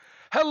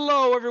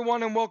Hello,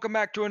 everyone, and welcome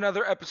back to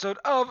another episode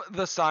of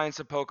The Science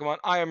of Pokemon.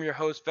 I am your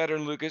host,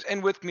 Veteran Lucas,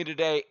 and with me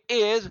today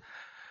is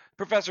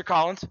Professor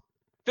Collins,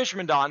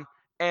 Fisherman Don,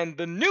 and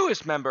the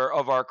newest member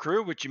of our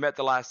crew, which you met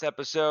the last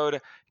episode,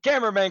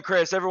 Cameraman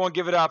Chris. Everyone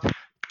give it up.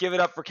 Give it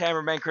up for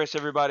Cameraman Chris,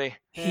 everybody.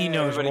 He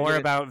knows Everybody more give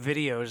it- about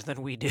videos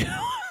than we do.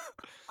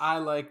 I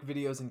like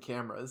videos and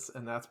cameras,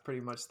 and that's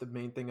pretty much the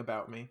main thing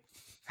about me.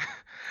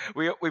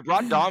 We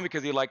brought Don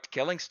because he liked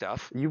killing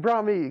stuff. You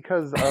brought me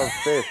because of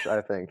fish, I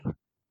think.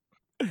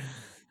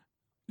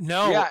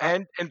 No, Yeah,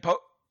 and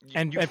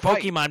and you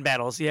fight. Pokemon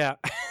battles, yeah,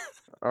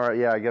 All right,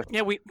 yeah, I guess.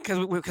 yeah.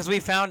 Because we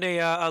found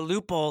a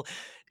loophole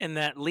in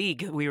that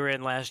league we were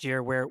in last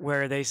year,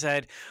 where they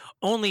said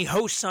only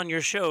hosts on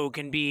your show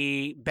can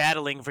be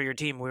battling for your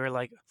team. We were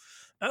like,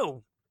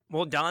 oh,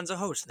 well, Don's a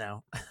host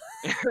now.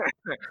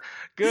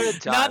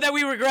 Good time. Not that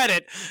we regret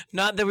it.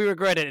 Not that we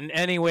regret it in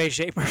any way,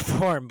 shape, or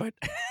form. But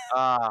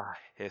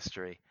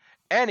History.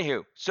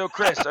 Anywho, so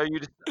Chris, are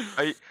you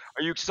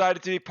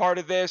excited to be part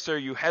of this? Or are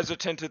you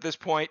hesitant at this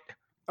point?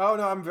 Oh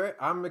no,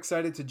 I'm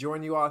excited to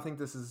join you all. I think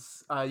this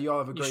is you all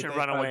have a You should great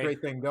run away.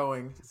 great thing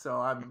going. So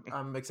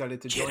I'm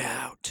excited to join. get it.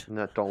 out.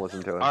 No, don't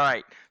listen to it. All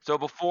right. So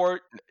before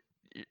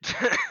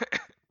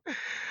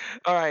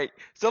All right.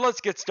 So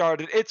let's get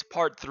started. It's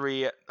part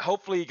 3.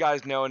 Hopefully you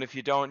guys know, and if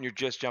you don't, you're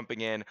just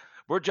jumping in.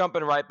 We're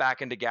jumping right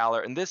back into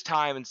Galar, and this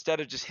time instead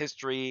of just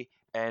history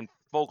and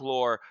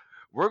folklore,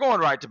 we're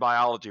going right to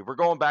biology. We're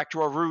going back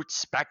to our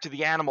roots, back to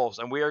the animals,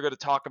 and we are going to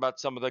talk about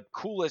some of the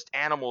coolest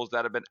animals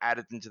that have been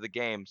added into the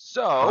game.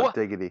 So, Hot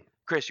diggity.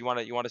 Chris, you want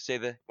to say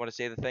the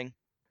thing?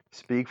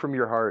 Speak from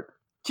your heart.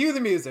 Cue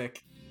the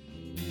music.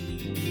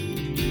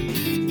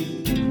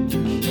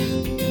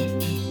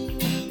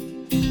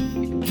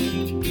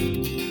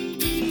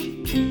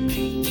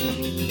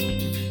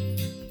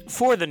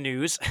 For the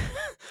news,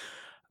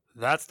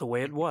 that's the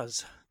way it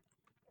was.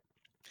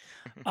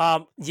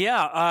 So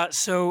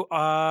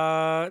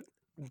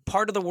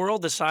part of the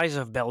world the size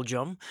of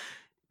Belgium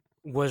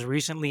was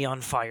recently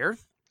on fire.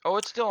 Oh,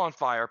 it's still on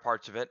fire,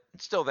 parts of it.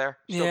 It's still there.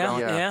 Still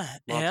Yeah,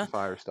 going. Lots of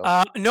fire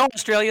stuff. No,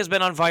 Australia's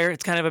been on fire.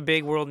 It's kind of a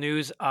big world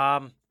news.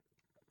 It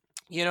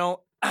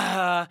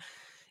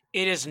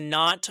is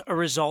not a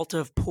result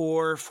of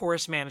poor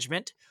forest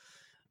management.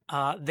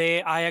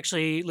 I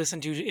actually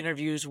listened to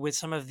interviews with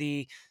some of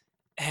the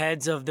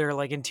heads of their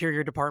like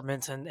interior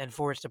departments and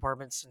forest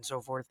departments and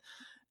so forth.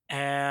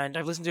 And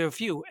I've listened to a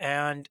few,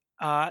 and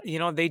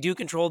they do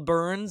controlled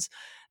burns.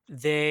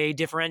 They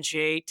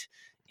differentiate,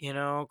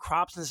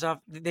 crops and stuff.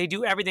 They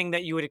do everything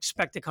that you would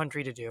expect a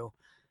country to do.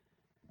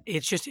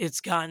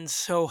 It's gotten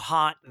so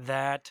hot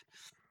that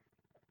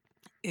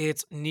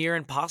it's near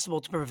impossible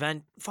to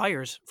prevent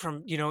fires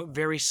from,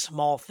 very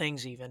small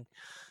things, even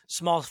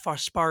small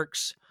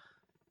sparks,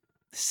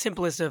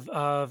 simplest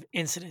of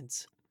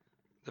incidents.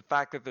 The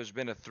fact that there's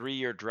been a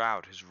 3-year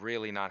drought is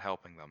really not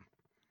helping them.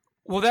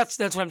 Well, that's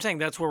what I'm saying.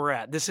 That's where we're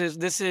at. This is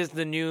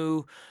the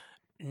new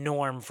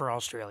norm for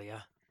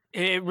Australia.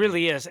 It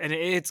really is, and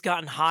it's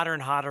gotten hotter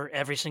and hotter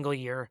every single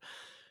year,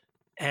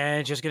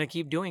 and it's just going to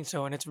keep doing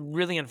so. And it's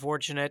really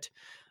unfortunate.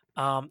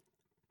 Thank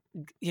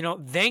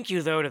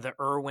you though to the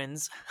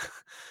Irwins.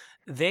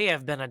 They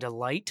have been a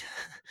delight,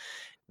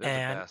 They're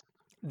and the best.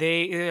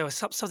 they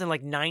something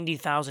like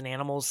 90,000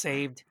 animals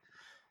saved.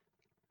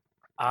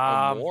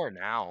 More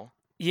now.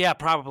 Yeah,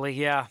 probably.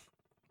 Yeah.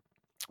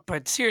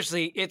 But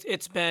seriously,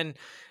 it's been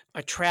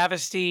a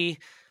travesty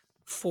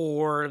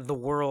for the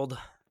world.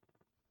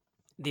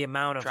 The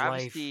amount of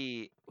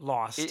Travesty. life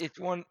lost. It's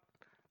one.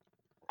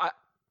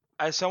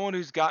 As someone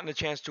who's gotten a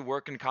chance to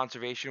work in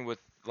conservation with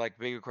like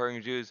big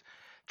aquarium zoos,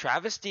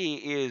 travesty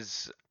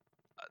is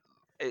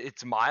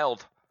it's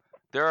mild.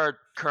 There are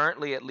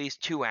currently at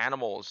least 2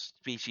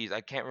 species.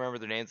 I can't remember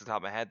their names off the top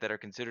of my head that are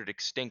considered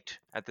extinct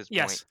at this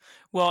Yes. point.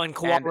 Well, and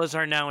koalas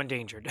are now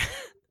endangered.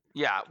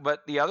 Yeah,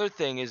 but the other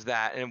thing is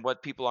that, and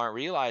what people aren't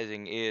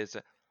realizing is,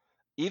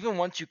 even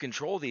once you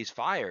control these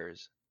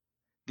fires,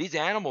 these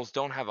animals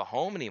don't have a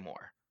home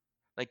anymore.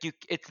 Like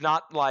it's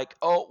not like,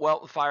 oh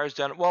well, the fire's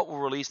done. Well, we'll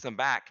release them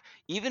back.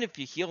 Even if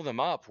you heal them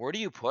up, where do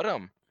you put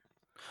them?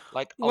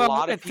 Like a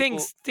lot of people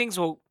things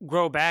will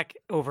grow back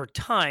over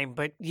time,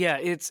 but yeah,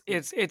 it's a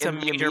in the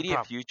major immediate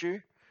problem.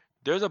 future,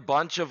 there's a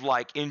bunch of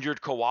like injured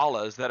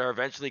koalas that are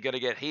eventually going to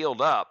get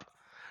healed up.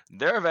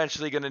 They're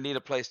eventually going to need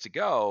a place to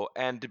go,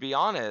 and to be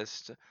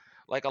honest,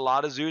 like a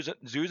lot of zoos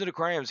and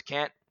aquariums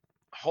can't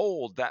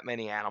hold that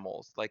many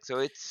animals. Like so,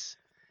 it's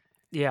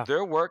Yeah.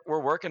 we're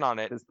working on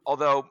it.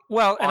 Although,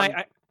 Well,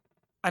 on-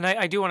 and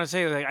I do want to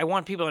say that I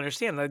want people to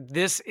understand that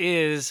this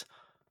is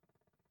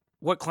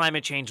what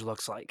climate change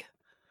looks like.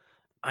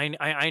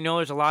 I know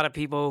there's a lot of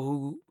people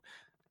who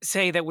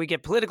say that we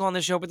get political on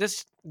this show, but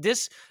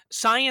this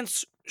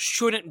science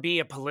shouldn't be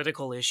a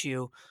political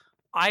issue.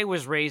 I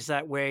was raised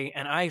that way,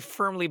 and I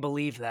firmly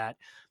believe that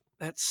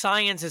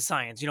science is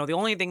science. The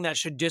only thing that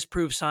should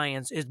disprove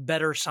science is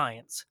better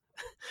science,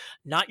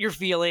 not your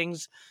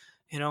feelings.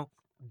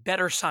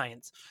 Better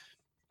science.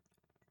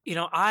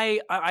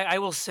 I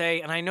will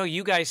say, and I know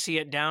you guys see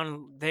it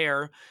down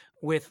there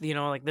with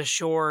like the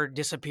shore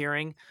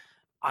disappearing.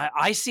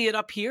 I see it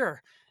up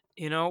here,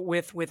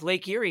 with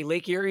Lake Erie.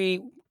 Lake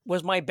Erie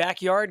was my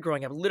backyard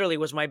growing up. Literally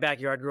was my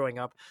backyard growing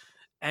up.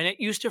 And it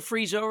used to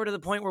freeze over to the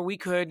point where we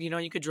could,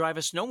 you could drive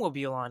a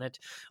snowmobile on it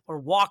or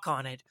walk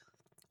on it.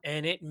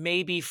 And it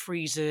maybe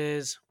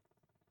freezes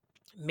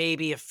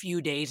maybe a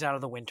few days out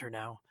of the winter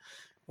now.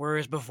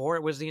 Whereas before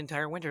it was the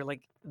entire winter.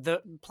 Like,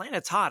 the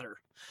planet's hotter.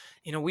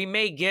 We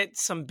may get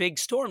some big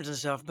storms and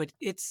stuff, but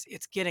it's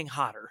getting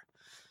hotter.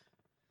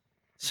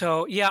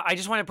 So, yeah, I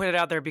just want to put it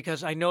out there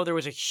because I know there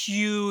was a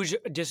huge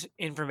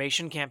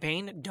disinformation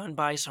campaign done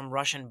by some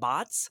Russian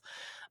bots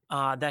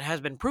that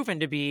has been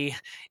proven to be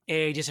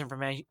a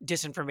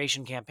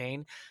disinformation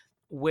campaign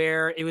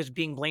where it was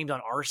being blamed on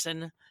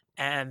arson,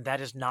 and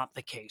that is not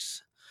the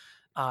case.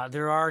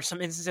 There are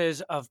some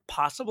instances of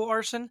possible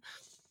arson,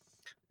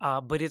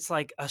 but it's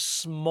like a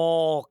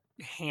small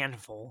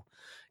handful.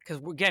 Because,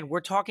 again,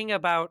 we're talking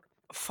about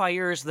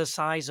fires the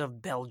size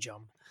of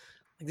Belgium.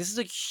 This is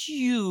a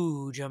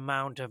huge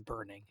amount of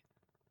burning.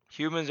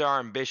 Humans are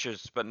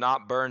ambitious, but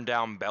not burn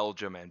down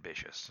Belgium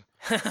ambitious.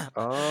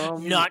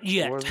 Not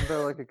yet. Wasn't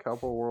there like a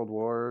couple world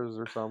wars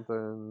or something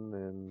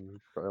in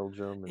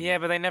Belgium? Yeah,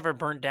 but they never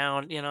burnt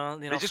down.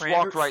 They just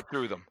walked right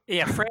through them.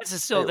 Yeah, France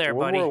is still there,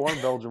 buddy. World War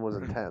I Belgium was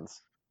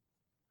intense.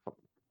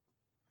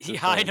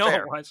 Yeah, I know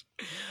it was.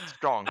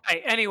 Strong. All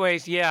right,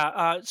 anyways,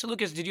 yeah. So,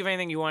 Lucas, did you have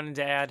anything you wanted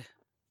to add?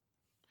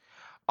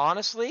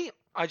 Honestly,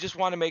 I just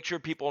want to make sure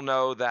people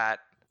know that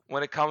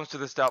when it comes to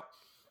this stuff,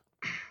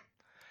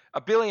 a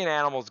billion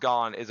animals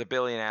gone is a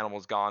billion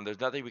animals gone. There's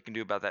nothing we can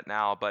do about that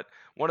now. But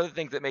one of the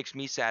things that makes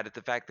me sad is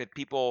the fact that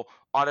people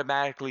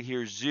automatically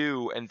hear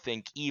zoo and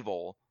think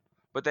evil.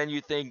 But then you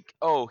think,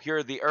 oh, here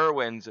are the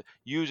Irwins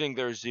using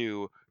their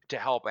zoo to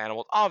help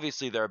animals.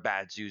 Obviously, there are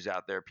bad zoos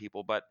out there,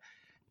 people. But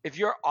if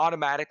you're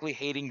automatically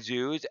hating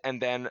zoos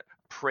and then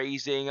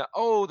praising,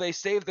 oh, they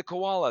saved the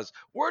koalas,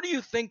 where do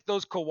you think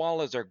those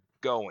koalas are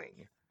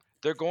going?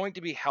 They're going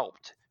to be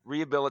helped,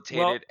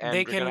 rehabilitated, and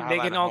they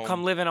can all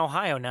come live in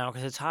Ohio now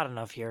because it's hot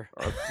enough here.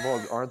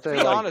 Well, aren't they?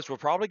 To be honest, we're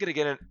probably going to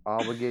get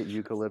obligate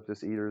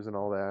eucalyptus eaters and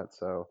all that,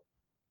 so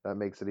that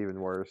makes it even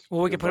worse.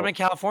 Well, we could put them in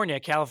California.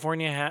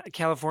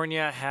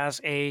 California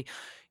has a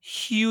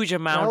huge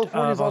amount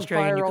of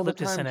Australian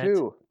eucalyptus in it.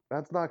 Too.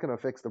 That's not going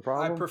to fix the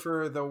problem. I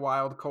prefer the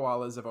wild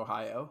koalas of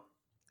Ohio.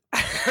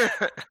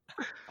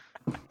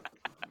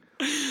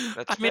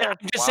 I'm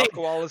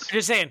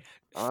just saying.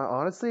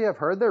 Honestly, I've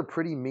heard they're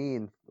pretty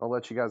mean. I'll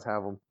let you guys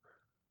have them.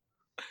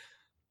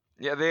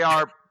 Yeah, they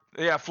are.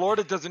 Yeah,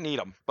 Florida doesn't need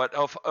them, but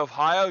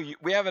Ohio,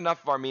 we have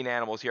enough of our mean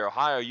animals here.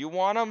 Ohio, you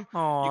want them?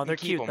 Oh, they're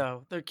cute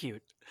though. They're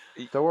cute.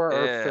 So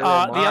the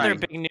other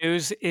big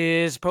news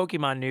is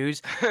Pokemon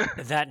news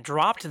that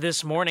dropped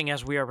this morning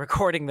as we are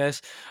recording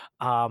this.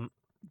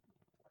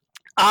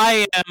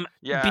 I am.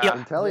 Yeah.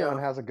 Inteleon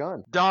has a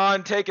gun.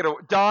 Don, take it away.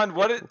 Don,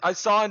 I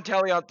saw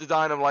Inteleon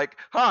design. I'm like,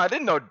 I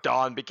didn't know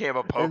Don became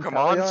a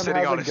Pokemon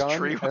sitting on his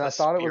tree with a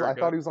spear I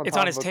thought he was on it's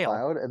top on his of a tail.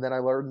 cloud, and then I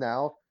learned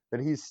now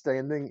that he's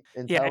standing.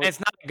 Yeah, and it's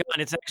not a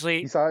gun. It's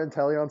actually. You saw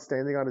Inteleon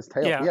standing on his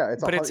tail. Yeah,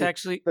 it's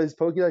actually. His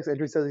Pokédex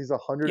entry says he's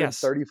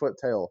 130-foot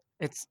tail.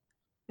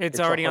 It's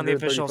already on the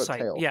official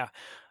site. Tail. Yeah,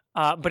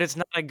 but it's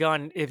not a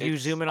gun. If you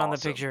zoom in on the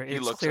picture,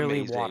 it's clearly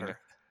amazing. Water.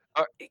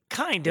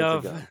 Kind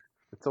of.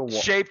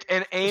 It's shaped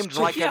and aimed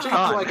like a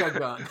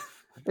gun.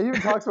 It even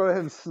talks about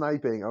him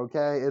sniping.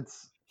 Okay,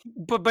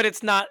 but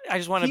it's not. I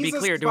just want to be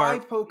clear to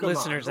our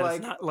listeners that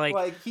it's not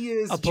like he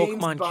is a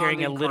Pokemon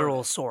carrying a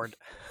literal sword.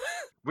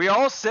 We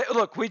all say,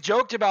 look, we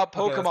joked about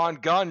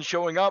Pokemon Gun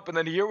showing up, and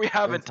then here we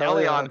have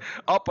Inteleon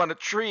up on a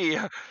tree,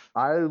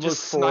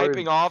 just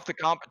sniping off the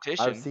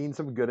competition. I've seen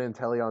some good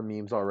Inteleon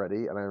memes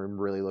already, and I'm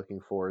really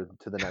looking forward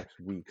to the next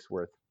week's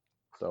worth.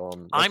 So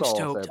I'm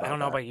stoked. I don't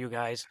know about you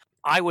guys.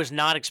 I was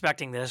not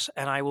expecting this,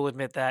 and I will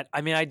admit that. I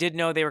mean, I did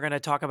know they were going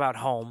to talk about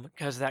Home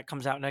because that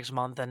comes out next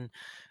month, and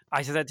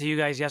I said that to you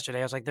guys yesterday.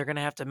 I was like, they're going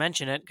to have to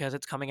mention it because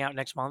it's coming out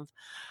next month.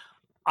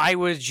 I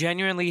was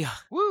genuinely,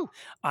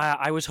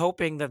 I was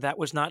hoping that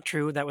was not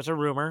true. That was a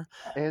rumor.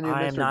 I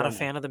am not a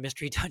fan of the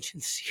Mystery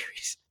Dungeon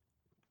series.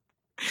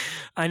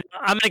 I'm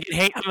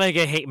gonna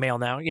get hate mail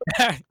now.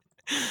 Yeah.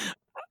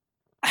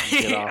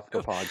 Get off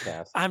the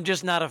podcast. I'm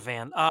just not a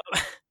fan.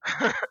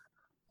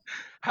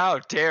 How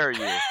dare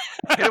you?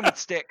 Hit him with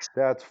sticks.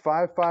 That's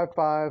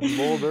 555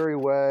 Mulberry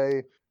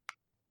Way,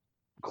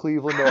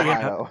 Cleveland,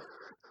 Ohio.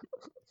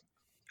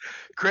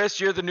 Chris,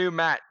 you're the new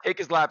Matt. Take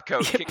his lab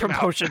coat. Kick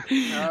promotion.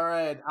 Him out. All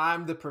right,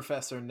 I'm the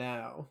professor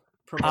now.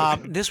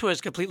 This was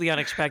completely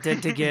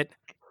unexpected to get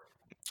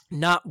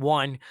not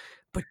one,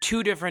 but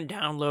two different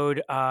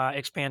download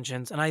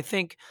expansions. And I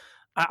think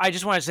I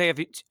just want to say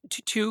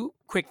two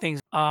quick things.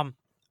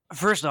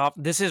 First off,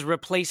 this is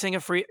replacing a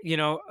free,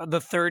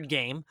 the third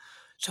game.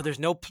 So there's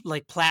no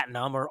like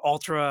platinum or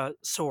ultra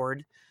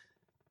sword.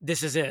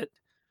 This is it.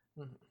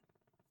 Mm-hmm.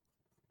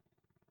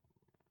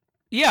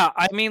 Yeah,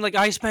 I mean, like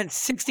I spent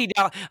 $60.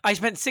 I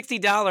spent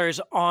 $60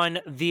 on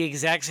the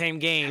exact same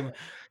game.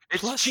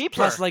 It's cheaper.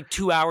 Plus like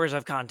 2 hours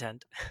of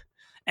content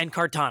and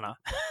Kartana.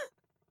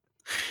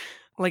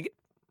 Like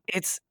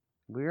it's.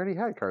 We already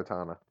had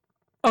Kartana.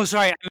 Oh,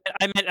 sorry,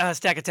 I meant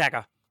Stack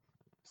Attacker.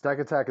 Stack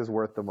Attack is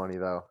worth the money,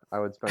 though. I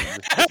would spend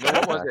just No,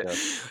 Stack what was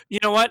Attack. You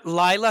know what?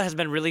 Lila has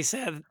been really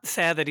sad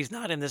that he's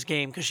not in this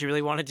game because she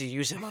really wanted to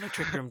use him on a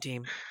Trick Room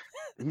team.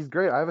 He's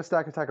great. I have a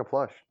Stack Attacker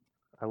plush.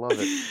 I love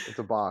it. It's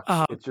a box.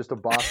 Um, It's just a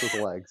box with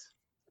legs.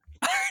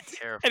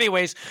 Terrible.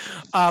 Anyways,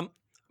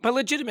 but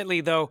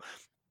legitimately though,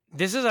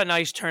 this is a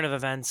nice turn of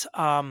events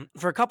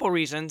for a couple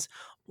reasons.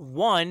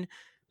 One,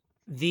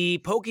 the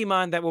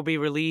Pokemon that will be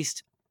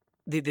released,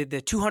 the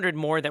 200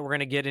 more that we're going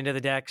to get into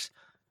the decks,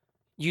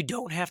 you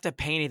don't have to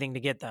pay anything to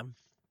get them.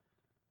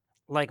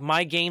 Like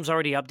my game's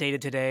already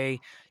updated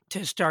today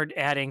to start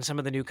adding some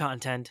of the new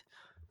content.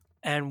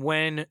 And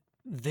when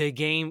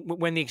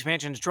the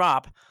expansions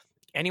drop,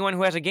 anyone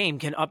who has a game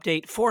can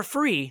update for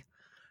free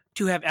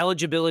to have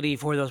eligibility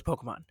for those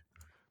Pokemon.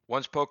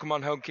 Once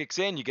Pokemon Home kicks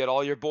in, you get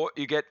all your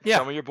Yeah.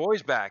 some of your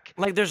boys back.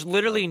 Like there's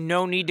literally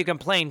no need to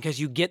complain because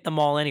you get them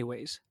all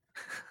anyways.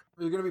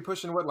 You're going to be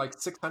pushing what, like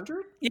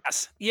 600?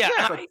 Yes, yeah,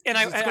 Yeah.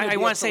 I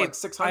want to say like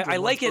 600 I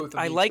like once it. both of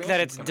I the like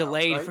that expansions it's come out,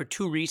 delayed right? for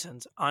two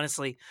reasons,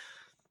 honestly.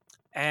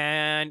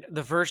 And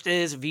the first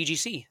is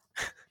VGC,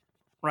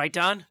 right,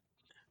 Don?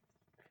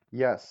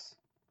 Yes.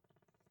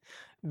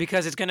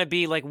 Because it's going to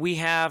be like we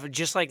have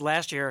just like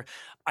last year.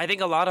 I think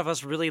a lot of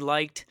us really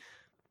liked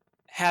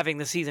having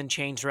the season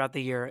change throughout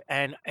the year,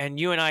 and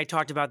you and I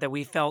talked about that.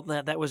 We felt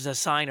that was a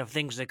sign of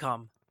things to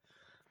come.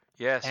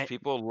 Yes, And-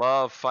 people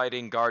love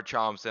fighting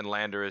Garchomps and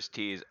Landorus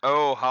T's.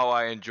 Oh, how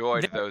I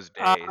enjoyed those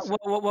days.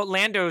 Well,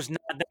 Lando's not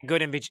that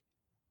good in VGC.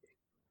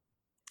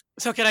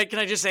 So can I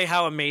just say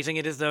how amazing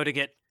it is though to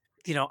get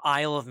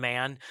Isle of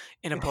Man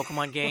in a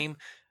Pokemon game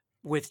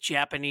with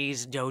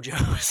Japanese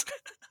dojos.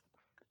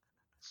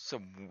 So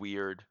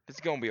weird. This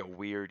is gonna be a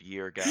weird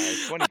year, guys.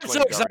 I'm 2020 so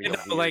is excited.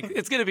 already Though. weird. Like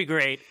it's gonna be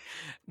great.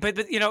 But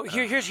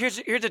here's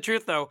the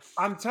truth though.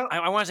 I'm telling.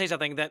 I want to say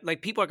something that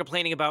like people are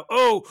complaining about.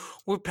 Oh,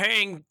 we're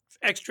paying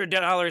extra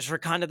dollars for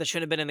content that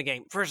shouldn't have been in the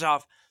game. First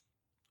off,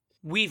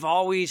 we've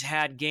always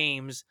had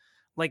games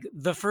like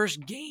the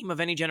first game of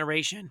any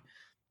generation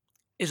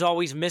is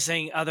always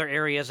missing other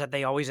areas that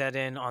they always add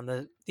in on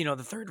the the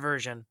third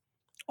version,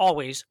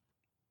 always.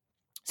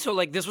 So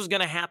like this was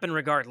going to happen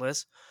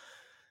regardless,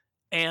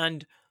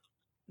 and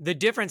the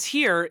difference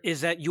here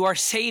is that you are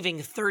saving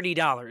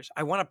 $30.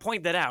 I want to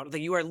point that out, that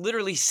you are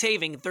literally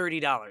saving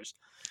 $30,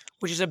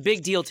 which is a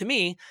big deal to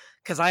me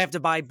because I have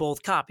to buy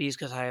both copies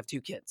because I have two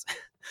kids.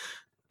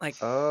 Like,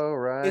 Oh,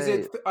 right. Is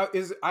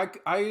it?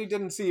 I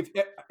didn't see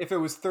if it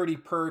was 30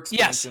 per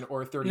expansion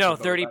or 30. No, for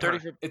both. 30 I per.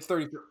 heard It's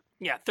 30 per.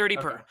 yeah, 30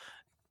 Okay. per.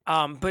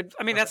 But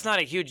I mean that's not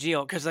a huge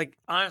deal because like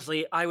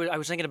honestly, I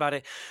was thinking about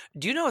it.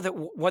 Do you know that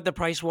what the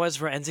price was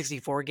for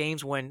N64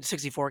 games when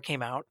 64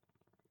 came out?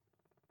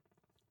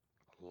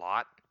 A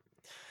lot.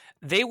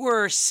 They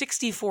were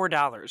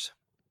 $64.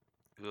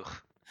 Ugh,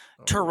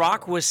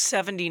 Turok Oh, was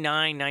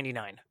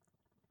 $79.99.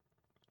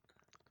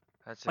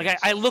 that's Like insane.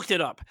 I looked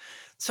it up.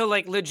 So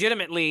like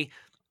legitimately,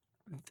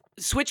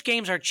 Switch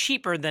games are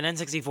cheaper than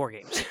N64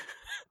 games.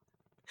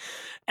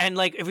 And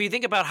like if you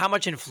think about how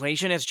much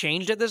inflation has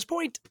changed at this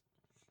point,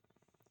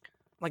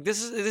 like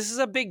this is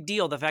a big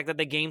deal. The fact that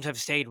the games have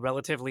stayed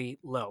relatively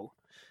low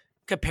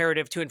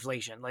comparative to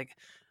inflation. Like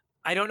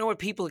I don't know what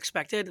people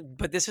expected,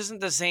 but this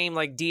isn't the same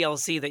like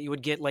DLC that you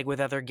would get like with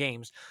other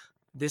games.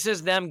 This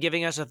is them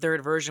giving us a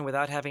third version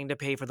without having to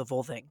pay for the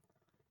full thing.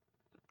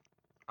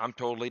 I'm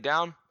totally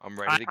down. I'm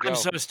ready to go. I'm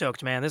so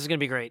stoked, man. This is gonna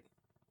be great.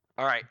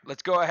 All right,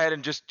 let's go ahead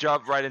and just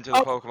jump right into the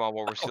Oh, Pokemon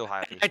while we're still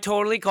happy. I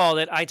totally called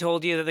it. I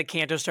told you that the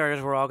Kanto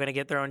starters were all gonna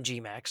get their own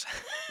Gmax.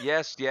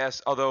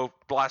 Yes. Although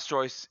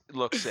Blastoise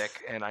looks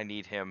sick, and I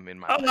need him in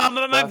my. Oh, life.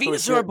 my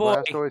Venusaur boy.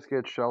 Blastoise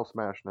gets Shell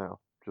Smash now.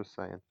 Just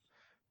saying.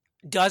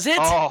 Does it?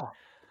 Oh,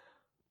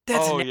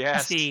 That's oh,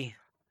 yes. nasty.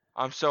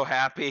 I'm so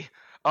happy.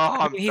 Oh,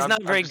 I mean, he's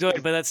not very just good,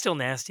 gonna- but that's still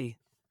nasty.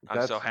 I'm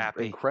That's so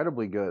happy.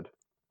 Incredibly good.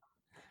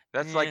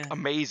 That's like Yeah.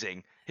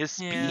 amazing. His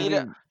Yeah.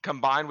 speed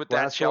combined with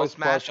that Shell Blastoise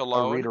Smash plus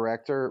alone a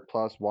Redirector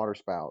plus Water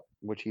Spout,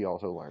 which he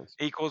also learns.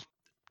 equals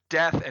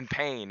death and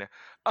pain.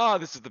 Oh,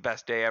 this is the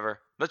best day ever.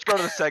 Let's go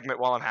to the segment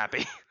while I'm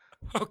happy.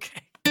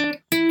 Okay.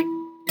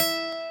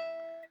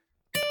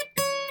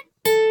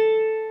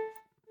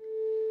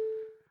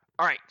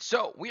 All right,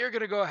 so we are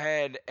going to go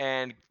ahead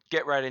and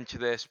get right into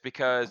this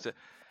because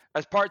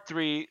as part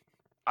 3,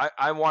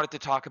 I wanted to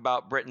talk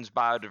about Britain's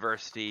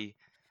biodiversity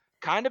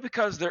kind of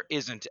because there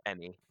isn't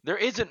any. There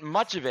isn't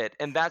much of it,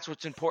 and that's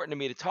what's important to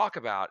me to talk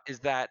about is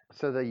that,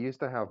 So they used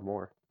to have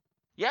more,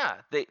 yeah,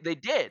 they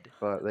did.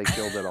 but they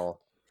killed it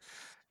all.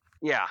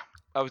 Yeah,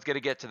 I was going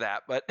to get to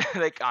that, but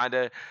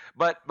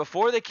but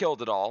before they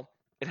killed it all,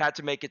 it had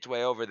to make its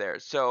way over there.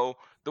 So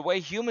the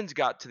way humans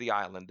got to the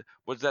island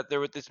was that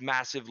there was this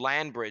massive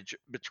land bridge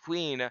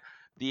between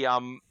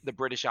the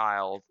British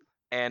Isles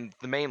and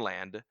the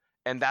mainland,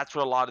 and that's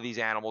where a lot of these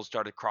animals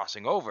started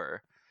crossing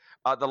over.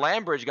 The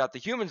land bridge got the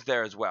humans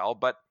there as well,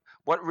 but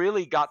what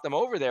really got them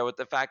over there was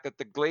the fact that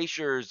the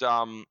glaciers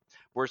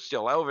were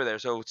still over there.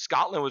 So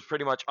Scotland was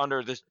pretty much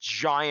under this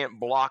giant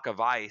block of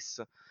ice.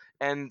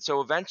 And so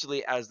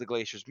eventually, as the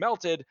glaciers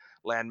melted,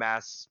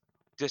 landmass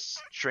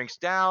just shrinks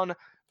down.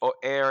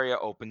 area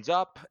opens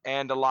up,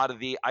 and a lot of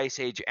the Ice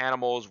Age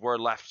animals were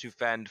left to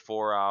fend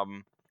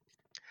to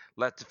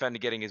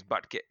getting his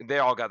butt kicked. They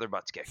all got their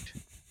butts kicked.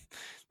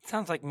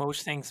 Sounds like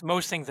most things that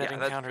Yeah, that's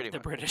encountered pretty the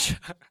much. British.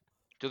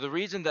 So the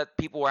reason that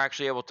people were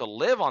actually able to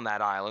live on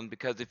that island,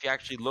 because if you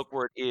actually look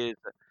where it is,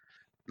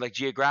 like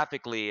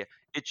geographically,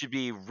 it should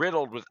be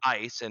riddled with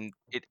ice, and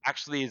it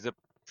actually is a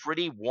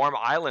pretty warm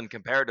island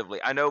comparatively.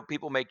 I know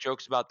people make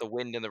jokes about the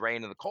wind and the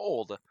rain and the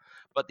cold,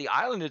 but the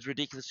island is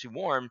ridiculously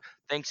warm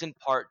thanks in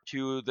part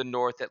to the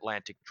North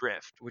Atlantic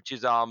Drift, which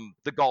is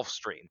the Gulf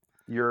Stream,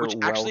 You're which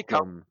actually comes.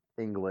 welcome,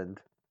 England.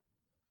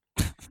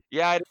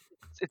 Yeah, it's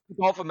the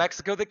Gulf of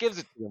Mexico that gives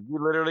it to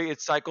them. It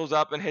cycles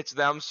up and hits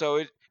them,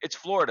 so it's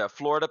Florida.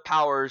 Florida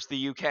powers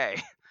the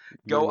UK.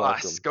 You're Go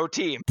welcome. us, go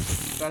team.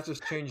 That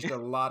just changed a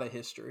lot of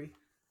history.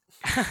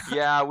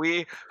 Yeah,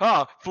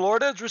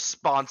 Florida's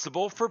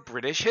responsible for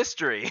British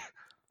history.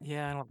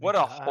 Yeah, I don't What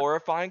think a so.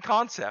 horrifying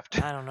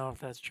concept. I don't know if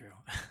that's true.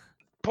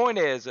 Point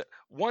is,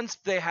 once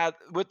they had,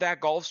 with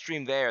that Gulf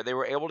Stream there, they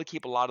were able to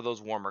keep a lot of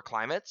those warmer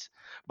climates,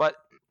 but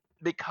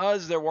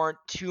because there weren't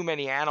too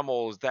many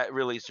animals that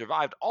really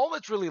survived, all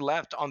that's really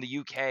left on the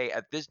UK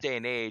at this day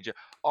and age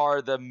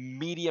are the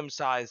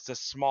medium-sized to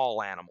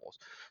small animals.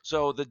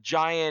 So the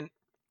giant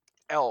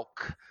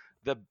elk,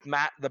 the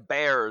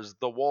bears,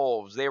 the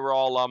wolves, they were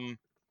all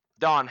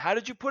Don, how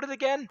did you put it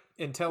again?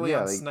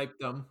 Inteleon sniped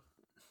them.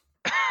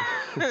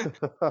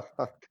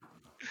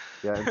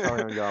 Yeah,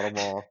 Inteleon got them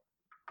all.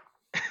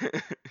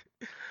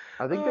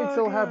 I think they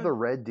still have the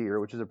red deer,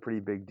 which is a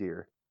pretty big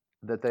deer.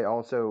 That they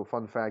also,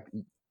 fun fact.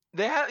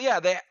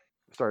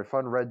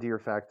 Fun red deer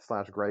fact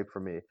 / gripe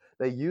for me.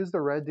 They use the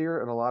red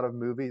deer in a lot of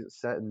movies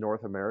set in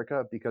North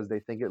America because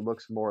they think it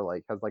looks more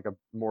like, has like a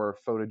more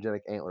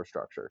photogenic antler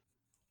structure.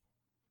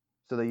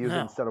 So they use it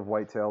instead of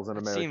whitetails in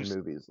American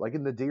movies. Like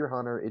in The Deer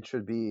Hunter, it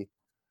should be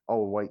a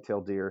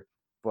white-tailed deer,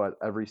 but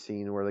every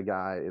scene where the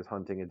guy is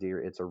hunting a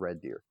deer, it's a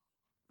red deer.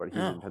 But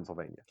he's in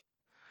Pennsylvania.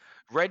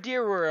 Red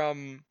deer were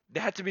they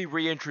had to be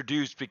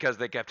reintroduced because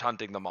they kept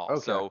hunting them all.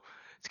 Okay. So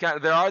it's kind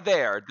of, they are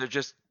there.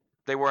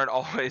 They weren't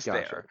always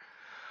there.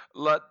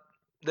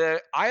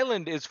 The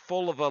island is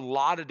full of a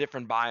lot of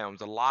different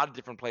biomes, a lot of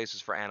different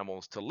places for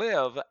animals to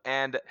live,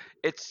 and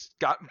it's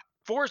got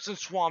forests and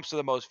swamps are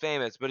the most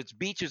famous, but its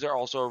beaches are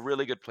also a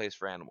really good place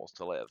for animals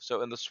to live.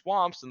 So in the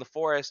swamps and the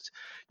forest,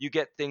 you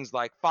get things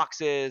like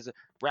foxes,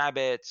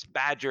 rabbits,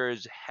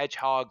 badgers,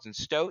 hedgehogs, and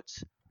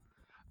stoats.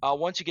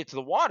 Once you get to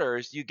the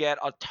waters, you get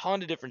a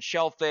ton of different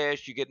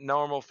shellfish, you get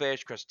normal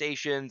fish,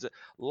 crustaceans, a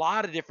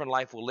lot of different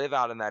life will live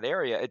out in that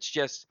area. It's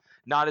just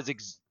not as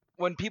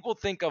when people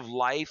think of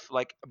life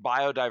like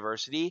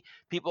biodiversity,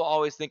 people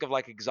always think of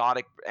like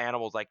exotic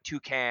animals like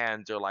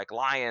toucans or like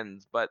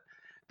lions, but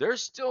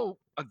there's still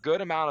a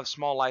good amount of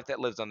small life that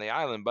lives on the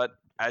island. But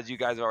as you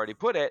guys already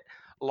put it,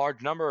 a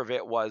large number of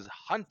it was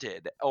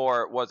hunted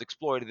or was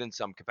exploited in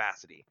some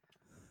capacity.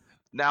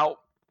 Now,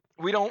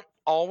 we don't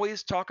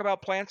always talk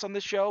about plants on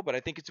this show, but I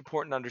think it's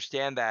important to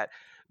understand that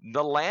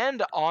the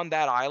land on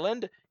that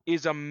island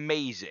is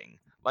amazing.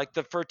 Like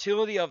the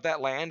fertility of that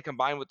land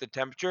combined with the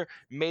temperature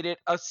made it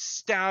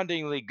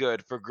astoundingly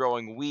good for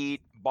growing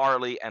wheat,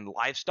 barley, and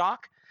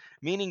livestock,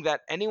 meaning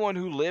that anyone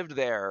who lived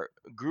there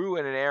grew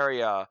in an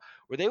area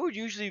where they would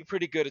usually be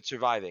pretty good at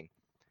surviving.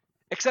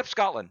 Except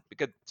Scotland,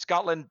 because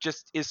Scotland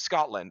just is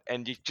Scotland,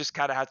 and you just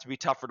kind of have to be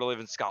tougher to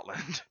live in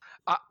Scotland.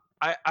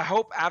 I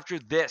hope after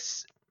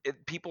this,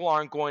 people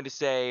aren't going to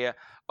say,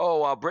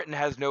 oh, Britain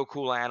has no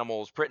cool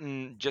animals.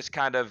 Britain just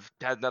kind of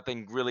has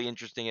nothing really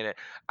interesting in it.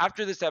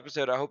 After this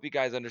episode, I hope you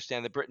guys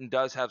understand that Britain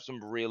does have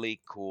some really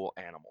cool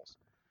animals.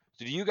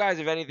 So do you guys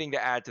have anything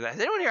to add to that?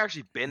 Has anyone here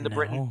actually been to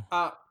Britain?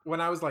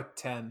 When I was like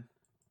 10.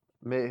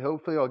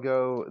 Hopefully I'll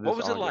go this What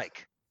was August. it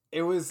like?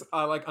 It was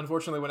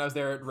unfortunately, when I was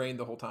there, it rained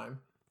the whole time.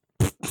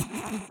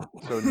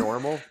 So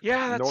normal?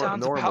 Yeah, that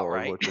sounds normal about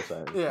right. Is what you're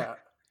saying. Yeah.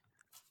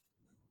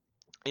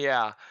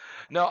 Yeah.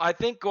 No, I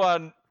think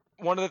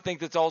one of the things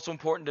that's also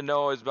important to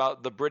know is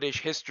about the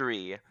British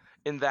history,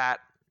 in that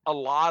a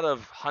lot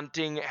of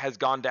hunting has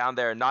gone down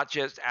there, not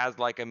just as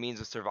like a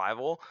means of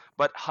survival,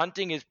 but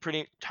hunting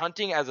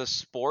as a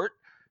sport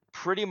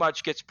pretty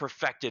much gets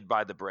perfected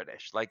by the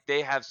British. Like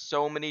they have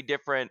so many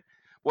different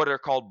what are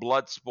called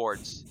blood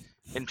sports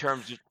in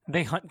terms of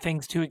they hunt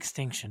things to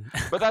extinction.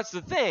 But that's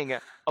the thing.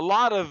 A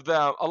lot of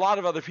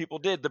other people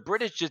did. The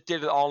British just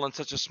did it all in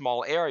such a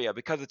small area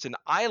because it's an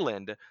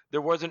island.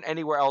 There wasn't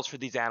anywhere else for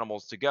these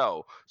animals to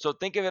go. So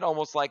think of it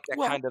almost like that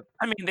kind of.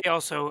 I mean, they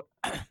also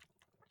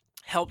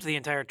helped the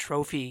entire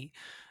trophy,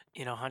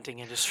 hunting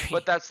industry.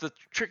 But that's the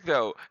trick,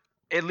 though.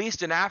 At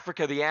least in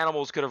Africa, the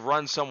animals could have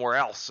run somewhere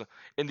else.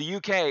 In the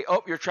UK,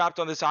 you're trapped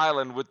on this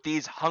island with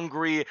these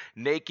hungry,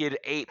 naked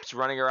apes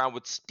running around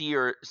with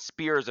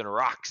spears and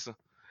rocks.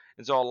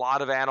 And so a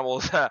lot of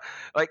animals,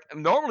 like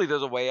normally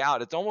there's a way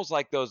out. It's almost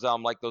like those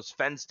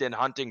fenced-in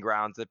hunting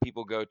grounds that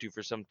people go to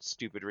for some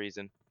stupid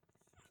reason.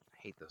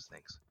 I hate those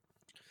things.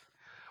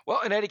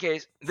 Well, in any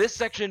case, this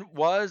section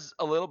was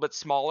a little bit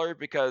smaller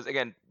because,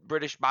 again,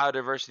 British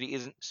biodiversity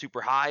isn't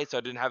super high, so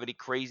I didn't have any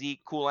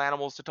crazy cool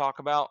animals to talk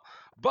about.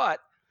 But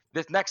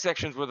this next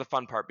section is where the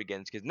fun part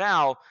begins, because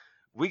now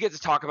we get to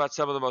talk about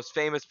some of the most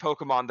famous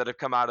Pokemon that have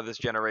come out of this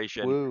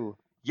generation. Woo.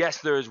 Yes,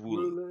 there is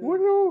Wooloo.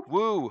 Wooloo.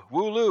 Woo.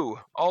 Woo, Wooloo,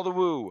 all the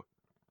woo.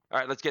 All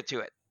right, let's get to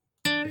it.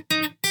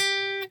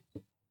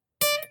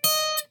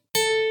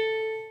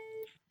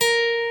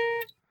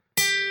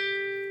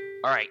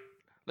 All right,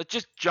 let's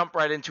just jump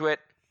right into it.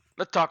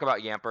 Let's talk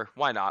about Yamper.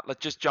 Why not? Let's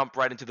just jump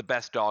right into the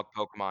best dog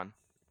Pokemon.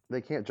 They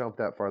can't jump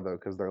that far though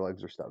because their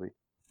legs are stubby.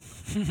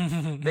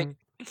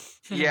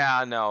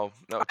 Yeah, no.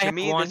 I To have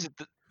me, one. this is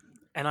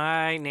And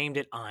I named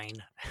it Ein.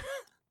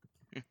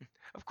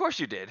 of course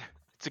you did.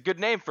 It's a good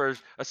name for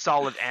a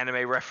solid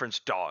anime reference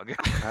dog.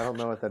 I don't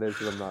know what that is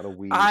because I'm not a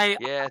weeb. I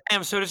Yeah,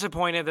 am so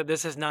disappointed that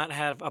this does not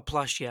have a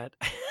plush yet.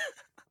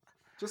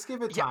 Just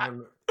give it Yeah.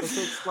 time. If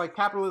it's like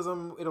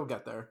capitalism, it'll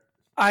get there.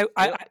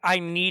 I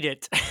need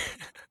it.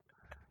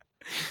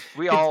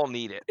 we all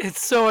need it.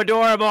 It's so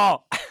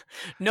adorable.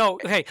 No,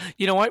 okay.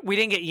 You know what? We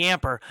didn't get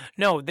Yamper.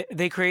 No,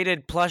 they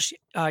created plush.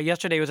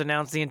 Yesterday was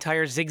announced the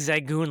entire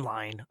Zigzagoon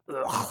line.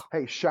 Ugh.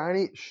 Hey,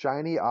 shiny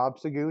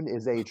Obstagoon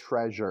is a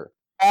treasure.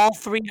 All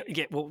three.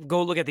 Yeah, well,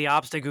 go look at the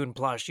Obstagoon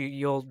plush.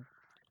 You'll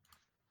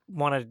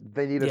want to.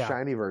 They need a Yeah.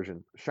 shiny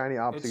version. Shiny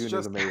Obstagoon is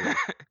just- amazing.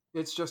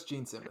 It's just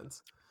Gene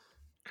Simmons.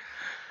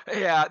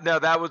 Yeah, no,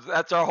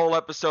 that's our whole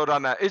episode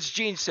on that. It's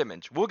Gene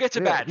Simmons. We'll get to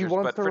Yeah, Badgers, he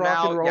wants but to for rock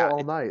now, and roll yeah,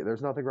 all night.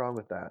 There's nothing wrong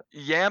with that.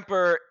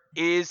 Yamper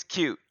is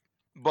cute,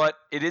 but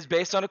it is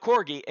based on a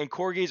corgi, and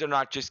corgis are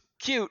not just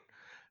cute;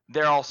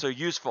 they're also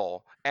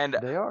useful. And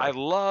They are. I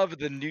love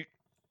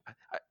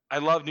I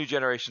love new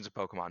generations of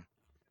Pokemon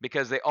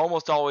because they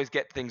almost always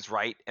get things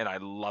right, and I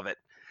love it.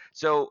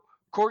 So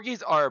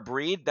corgis are a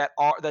breed that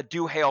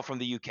do hail from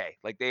the UK.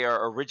 Like they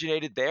are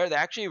originated there. They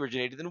actually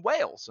originated in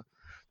Wales.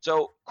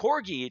 So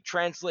corgi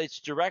translates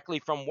directly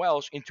from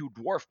Welsh into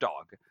dwarf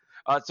dog.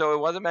 So it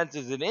wasn't meant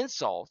as an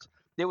insult.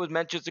 It was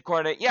meant just to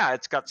coordinate. Yeah,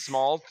 it's got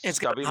small, It's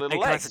got stubby a high little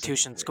legs.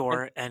 Constitution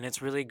score, and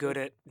it's really good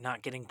at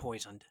not getting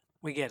poisoned.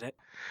 We get it.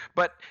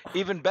 But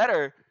even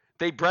better,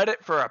 they bred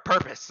it for a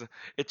purpose.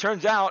 It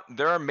turns out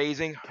they're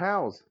amazing.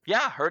 Cows.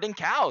 Yeah, herding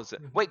cows.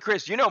 Wait,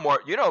 Chris, you know more.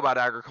 You know about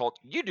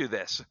agriculture. You do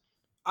this.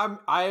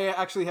 I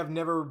actually have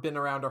never been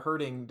around a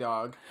herding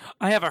dog.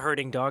 I have a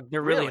herding dog.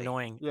 They're really Really?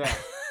 annoying. Yeah.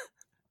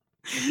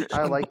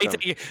 I like bites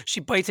them. at you,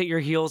 she bites at your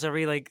heels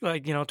every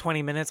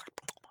 20 minutes.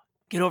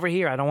 Get over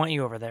here. I don't want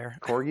you over there.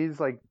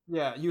 Corgis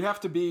Yeah, you have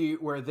to be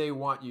where they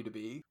want you to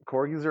be.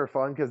 Corgis are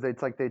fun because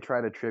it's like they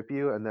try to trip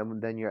you, and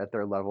then you're at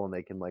their level and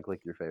they can like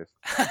lick your face.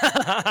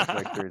 That's my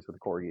experience with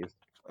corgis.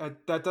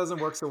 That doesn't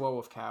work so well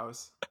with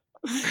cows.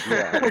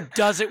 Yeah. Or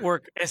does it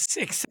work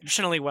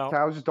exceptionally well?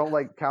 Cows just don't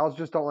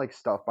like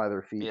stuff by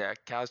their feet. Yeah,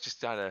 cows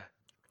just gotta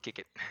kick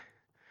it.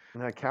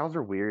 Yeah, cows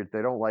are weird.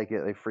 They don't like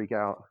it. They freak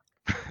out.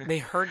 They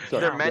herd So-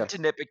 They're cows. meant yes.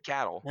 to nip at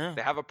cattle. Yeah.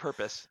 They have a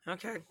purpose.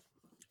 Okay.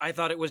 I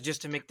thought it was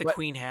just to make the What-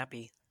 queen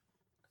happy.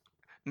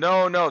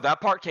 No,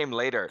 that part came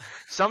later.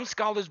 Some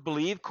scholars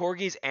believe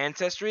Corgi's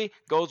ancestry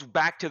goes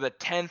back to the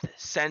 10th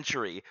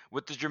century,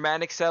 with the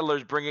Germanic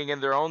settlers bringing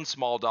in their own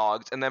small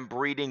dogs and then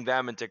breeding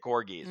them into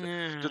Corgis.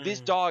 So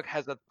this Mm. dog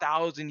has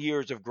 1,000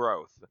 years of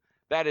growth.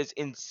 That is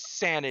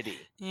insanity.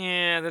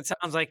 Yeah, that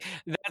sounds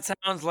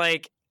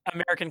like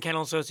American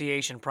Kennel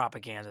Association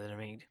propaganda to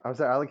me. I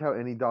like how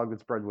any dog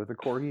that's bred with a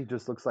corgi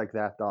just looks like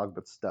that dog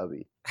but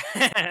stubby.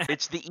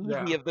 It's the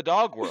Eevee Yeah. of the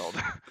dog world.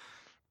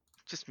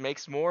 Just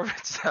makes more of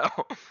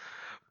itself.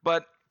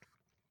 But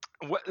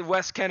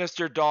West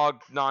Kenister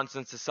dog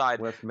nonsense aside,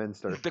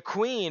 Westminster. the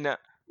Queen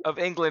of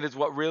England is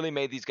what really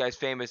made these guys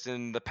famous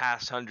in the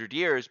past 100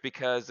 years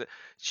because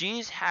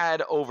she's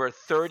had over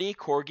 30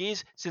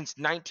 corgis since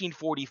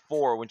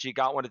 1944 when she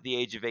got one at the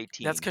age of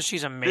 18. That's because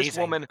she's amazing. This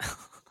woman,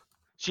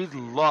 she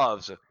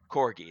loves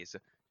corgis.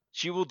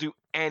 She will do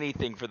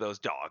anything for those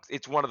dogs.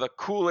 It's one of the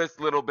coolest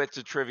little bits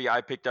of trivia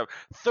I picked up.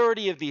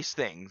 30 of these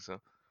things,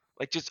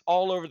 like just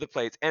all over the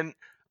place. And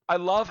I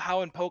love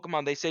how in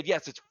Pokemon they said,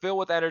 yes, it's filled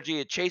with energy.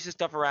 It chases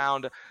stuff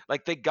around.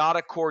 Like they got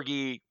a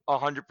corgi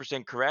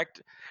 100%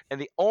 correct. And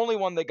the only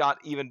one they got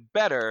even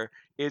better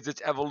is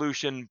its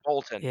evolution,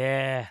 Bolton.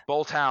 Yeah.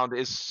 Bolthound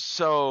is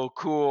so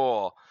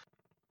cool.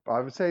 I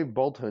would say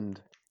Bolthund.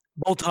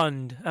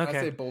 Boltund. I say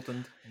Okay.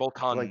 Bolton.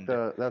 Boltund. Like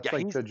that's Yeah,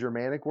 like he's- the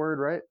Germanic word,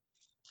 right?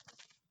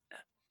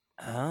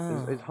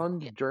 Oh. Is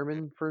Hund Yeah.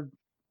 German for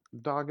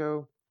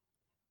doggo?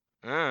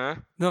 No,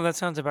 that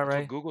sounds about That's what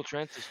right. Google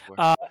translates for.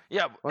 Uh,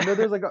 yeah. Well, no,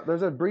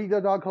 there's a breed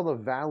of dog called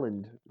a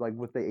Valand, like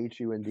with the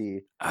HUND, and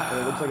it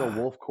looks like a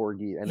wolf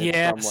corgi, and it's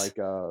from Yes. like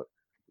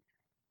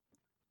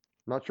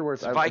not sure where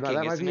it's. It's Viking,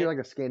 that might isn't be it? like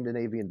a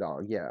Scandinavian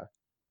dog. Yeah.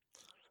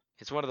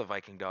 It's one of the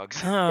Viking dogs.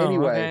 Oh,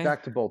 Anyway, okay.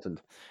 back to Bolton.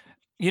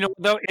 You know,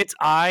 though, its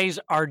eyes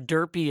are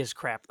derpy as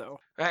crap, though.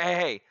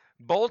 Hey,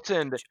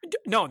 Bolton.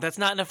 No, that's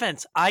not an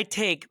offense. I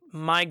take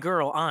my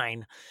girl,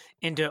 Ein,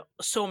 into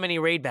so many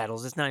raid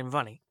battles. It's not even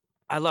funny.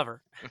 I love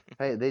her.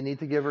 Hey, they need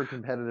to give her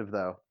competitive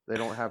though. They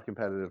don't have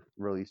competitive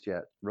released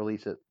yet.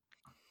 Release it.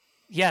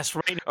 Yes,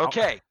 right now.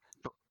 Okay.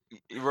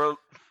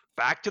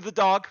 Back to the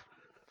dog.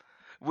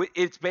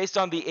 It's based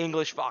on the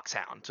English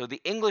foxhound. So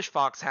the English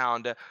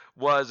foxhound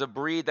was a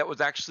breed that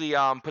was actually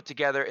put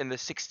together in the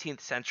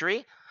 16th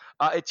century.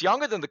 It's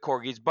younger than the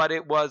corgis, but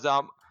it was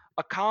a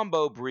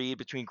combo breed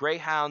between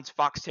greyhounds,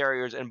 fox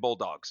terriers, and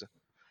bulldogs.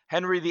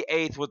 Henry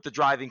VIII was the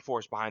driving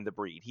force behind the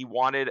breed. He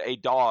wanted a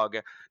dog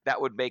that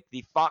would make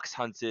the fox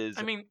hunts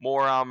I mean,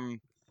 more they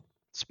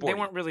sporty.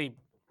 weren't really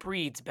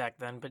breeds back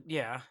then, but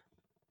yeah.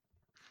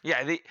 Yeah,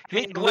 I he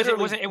mean, it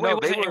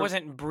literally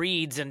wasn't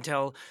breeds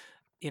until,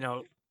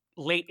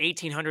 late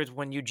 1800s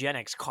when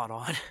eugenics caught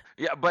on.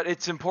 Yeah, but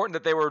it's important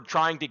that they were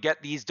trying to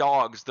get these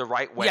dogs the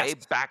right way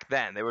Yes. back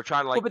then. They were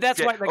trying to Well, but that's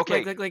get, why,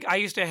 okay, like I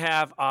used to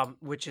have,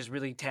 which is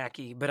really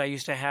tacky, but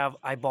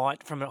I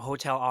bought from a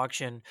hotel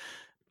auction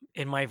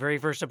in my very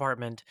first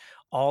apartment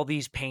all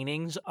these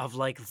paintings of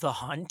like the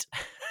hunt,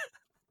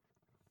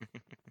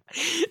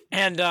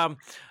 and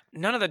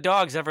none of the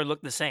dogs ever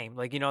looked the same.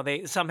 Like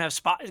some have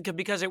spot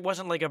because it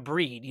wasn't like a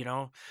breed.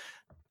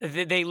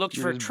 They looked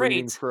You're for just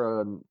breeding traits.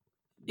 for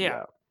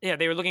Yeah. Yeah,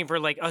 they were looking for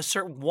like a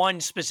certain one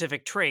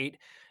specific trait,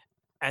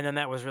 and then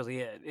that was really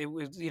it. It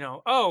was,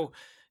 oh,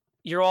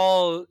 you're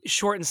all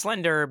short and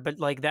slender, but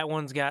like that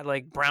one's got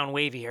like brown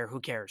wavy hair. Who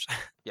cares?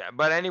 yeah.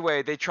 But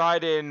anyway, they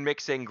tried in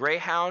mixing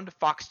greyhound,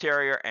 fox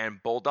terrier,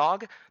 and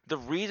bulldog. The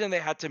reason they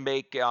had to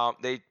make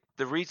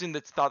the reason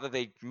that's thought that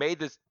they made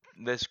this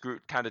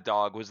group kind of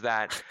dog was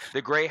that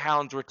the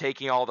greyhounds were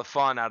taking all the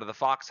fun out of the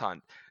fox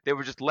hunt. They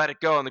would just let it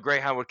go, and the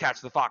greyhound would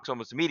catch the fox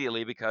almost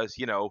immediately because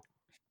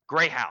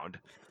greyhound.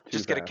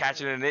 Just gonna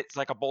catch it, and it's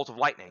like a bolt of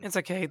lightning. It's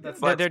okay. That's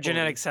They're sporty.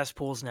 genetic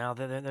cesspools now.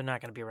 They're not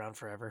going to be around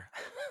forever.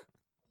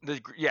 The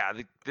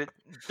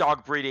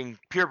dog breeding,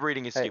 pure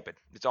breeding is Hey, stupid.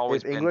 It's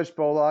always If been. English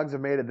bulldogs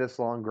have made it this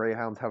long,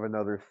 greyhounds have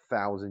another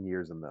 1,000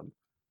 years in them.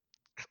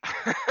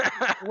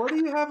 What do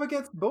you have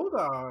against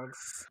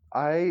bulldogs?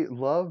 I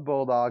love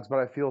bulldogs, but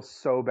I feel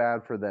so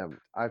bad for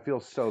them. I feel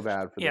so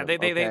bad for Yeah,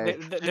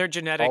 them. they're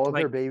genetic. All of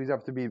like, their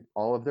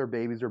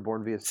babies are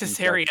born via Cesarean.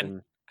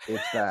 C-section.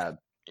 It's bad.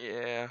 Yeah,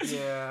 Yeah, It's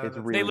that's-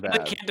 really they literally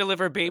bad. can't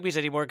deliver babies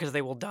anymore because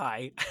they will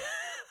die.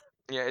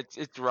 yeah,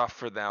 it's rough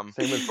for them.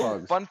 Same with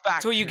pugs. Fun fact.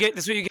 That's what you get.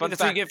 That's what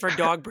you get for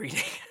dog breeding.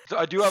 So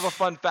I do have a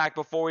fun fact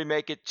before we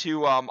make it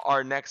to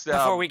our next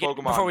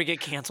Pokemon. Before we get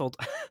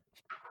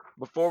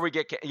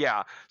canceled.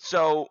 Yeah.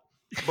 So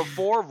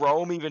before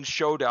Rome even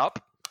showed up,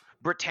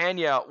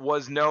 Britannia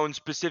was known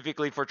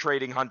specifically for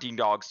trading hunting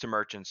dogs to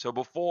merchants. So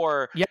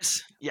before,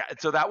 Yes. yeah,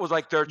 so that was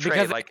like their trade.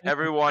 Because Like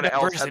everyone else had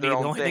diversity, their the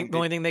own only thing. the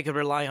only thing they could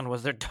rely on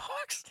was their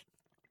dogs.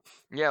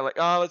 Yeah, like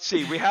let's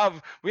see, we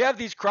have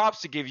these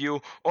crops to give you,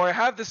 or I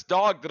have this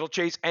dog that'll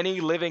chase any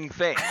living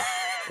thing.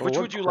 Well, Which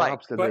what would you like?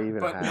 crops did they even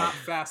but have? not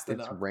fast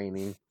It's enough.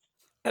 raining.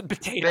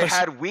 Potatoes. They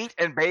had wheat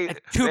and they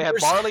had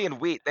tubers. barley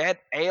and wheat. They had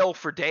ale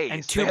for days.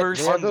 And They had tubers.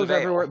 They had tons those of ale.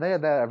 everywhere. They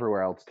had that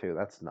everywhere else too.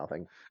 That's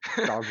nothing.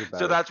 Dogs are better.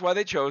 So that's why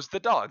they chose the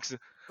dogs.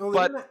 Well,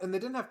 But- they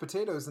didn't have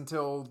potatoes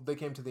until they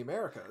came to the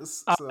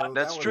Americas. Uh, So That's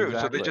that was- true. So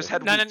Exactly. they just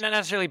had not wheat.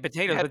 necessarily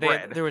potatoes, had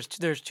but bread.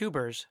 there's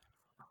tubers.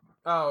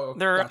 Oh,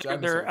 There are gotcha, I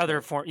there are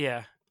other misunderstood. form.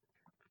 Yeah.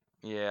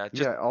 Yeah,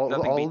 just Yeah, all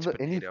nothing of beats a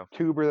the, any potato.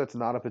 tuber that's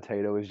not a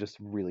potato is just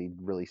really,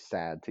 really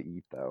sad to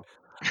eat though.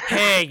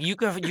 Hey,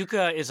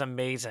 yucca is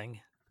amazing.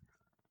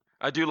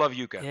 I do love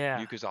yucca. Yeah.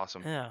 Yucca's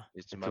awesome. Yeah.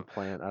 It's It's my- a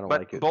plant. I don't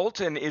But like it.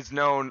 Bolton is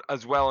known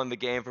as well in the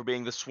game for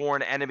being the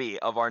sworn enemy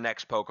of our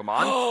next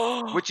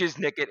Pokemon, which is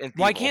Nickit and Thievul.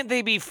 Why can't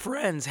they be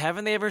friends?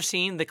 Haven't they ever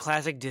seen the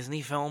classic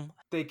Disney film?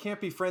 They can't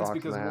be friends Fox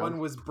because and the one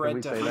Hound. was Can bred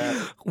we to say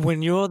hunt. that?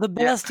 When you're the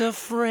best of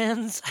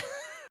friends,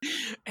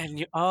 and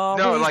you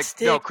always No, like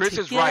stick no, Chris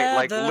is right.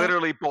 Like together.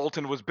 literally,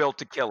 Bolton was built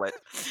to kill it.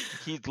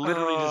 He's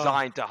literally Oh.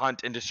 designed to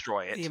hunt and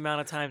destroy The it.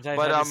 amount of times I've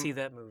But, had um, to see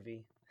that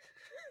movie.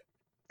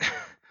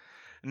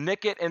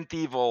 Nickit and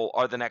Thievul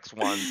are the next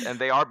ones, and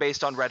they are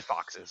based on red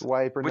foxes.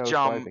 Swipe or no Which,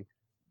 swiping.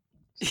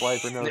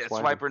 Swipe or no Yeah,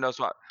 swiping. swiper, no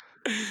swipe.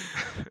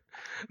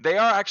 They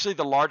are actually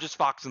the largest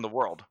fox in the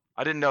world.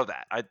 I didn't know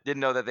that. I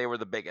didn't know that they were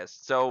the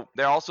biggest. So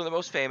they're also the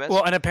most famous.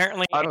 Well, and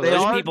apparently they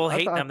those are- people I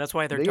hate thought them. That's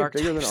why they're They dark get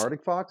bigger than types.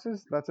 Arctic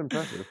foxes? That's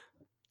impressive.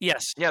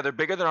 Yes. yeah, they're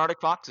bigger than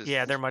Arctic foxes.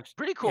 Yeah, they're much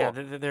pretty cool. Yeah,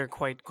 they're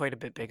quite a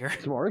bit bigger.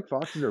 Some Arctic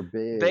foxes are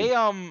big. They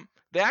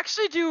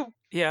actually do.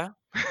 Yeah.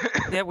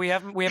 Yeah, we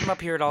have them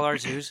up here at all our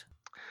zoos.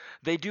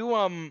 They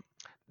do.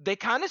 They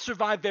kind of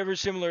survive very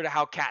similar to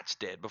how cats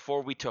did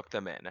before we took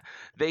them in.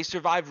 They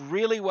survive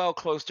really well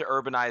close to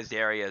urbanized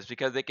areas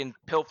because they can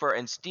pilfer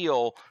and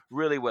steal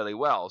really, really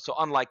well. So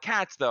unlike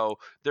cats, though,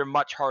 they're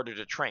much harder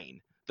to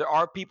train. There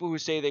are people who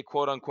say they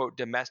quote unquote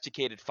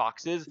domesticated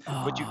foxes,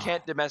 but you Ah.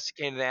 can't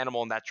domesticate an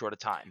animal in that short a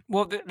time.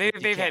 Well, they've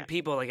can't. had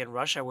people like in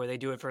Russia where they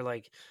do it for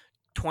like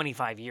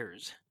 25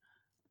 years.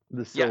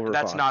 The Yeah, silver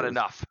that's not foxes.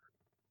 enough.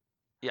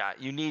 Yeah,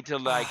 you need to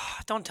like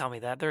Don't tell me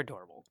that. They're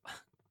adorable.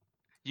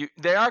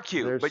 they are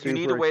cute, They're but you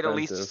need to super wait at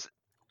least. expensive.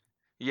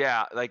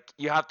 Yeah, like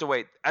you have to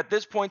wait. At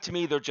this point, to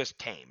me, they're just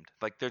tamed.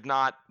 Like they're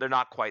not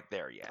quite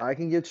there yet. I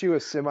can get you a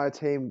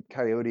semi-tame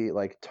coyote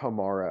like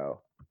tomorrow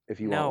if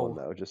you No. want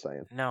one though. Just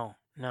saying. No.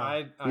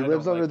 I He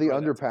lives don't under like the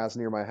red underpass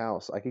near my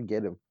house. I could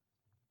get him.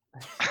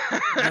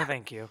 No,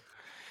 thank you.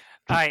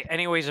 All right.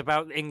 Anyways,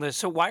 about English.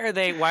 So why are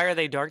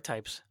they dark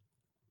types?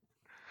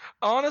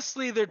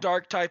 Honestly, they're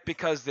dark type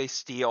because they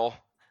steal.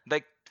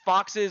 Like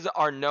foxes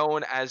are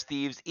known as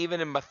thieves,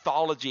 even in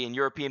mythology and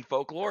European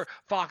folklore.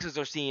 Foxes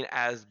are seen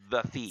as the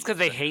It's thieves. because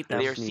they hate them.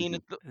 They They're are seen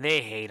as sneaky.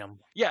 They hate them.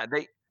 yeah.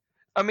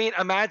 I mean,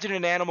 imagine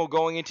an animal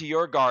going into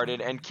your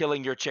garden and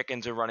killing your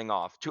chickens and running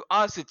off. To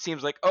us, it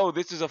seems like, oh,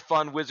 this is a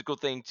fun, whimsical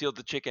thing, steal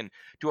the chicken.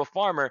 To a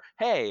farmer,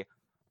 hey,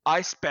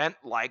 I spent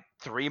like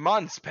 3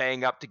 months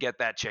paying up to get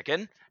that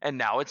chicken, and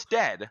now it's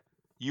dead.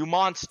 You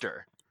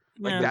monster.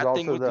 Like, Yeah. There's that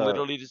thing also would the-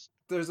 literally just.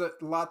 There's a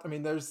lot. I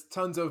mean, there's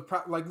tons of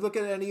like look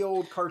at any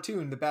old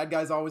cartoon. The bad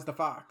guy's always the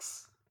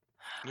fox,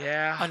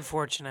 Yeah.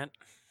 Unfortunate.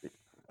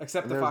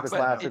 except And the there's fox. the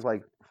that classic knows.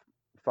 like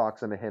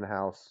fox in a hen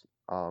house,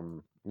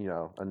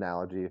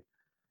 analogy,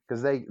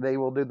 because they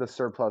will do the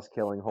surplus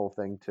killing whole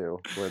thing too,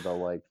 where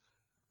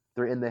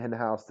they're in the hen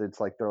house. It's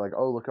like they're like,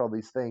 oh, look at all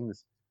these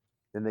things,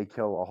 and they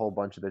kill a whole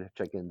bunch of the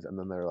chickens, and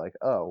then they're like,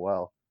 oh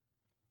well,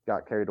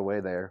 got carried away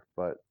there,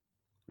 but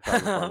probably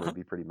the farmer would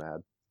be pretty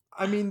mad.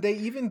 I mean, they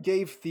even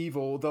gave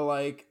Thievel the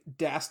like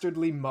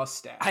dastardly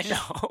mustache. I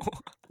know.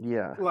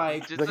 Yeah,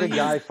 Like, Just it's like a he's-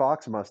 Guy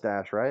Fawkes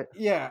mustache, right?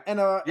 yeah, and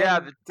Yeah,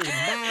 and the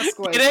mask.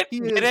 Like, Get he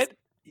it? Get is-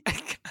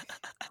 it?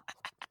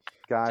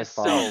 Guy Just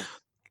so- Fawkes.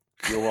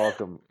 You're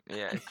welcome.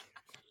 Yeah.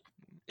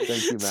 Thank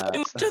you, So Matt.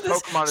 much of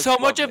this, Pokemon is so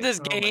much of lovely. this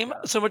Oh my game,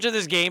 God. so much of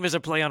this game is a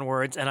play on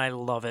words, and I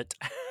love it.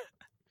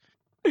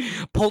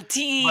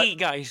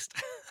 Poltergeist.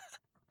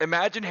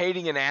 Imagine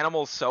hating an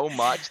animal so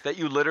much that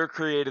you literally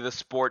created a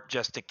sport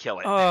just to kill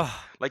it. Ugh.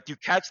 Like you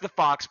catch the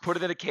fox, put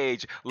it in a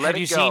cage, let Have it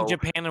you go. seen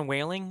Japan and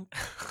Whaling?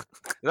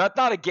 That's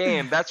not a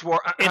game. That's where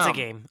It's a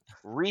game.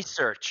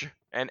 research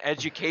and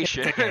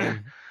education. It's a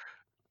game.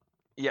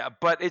 Yeah,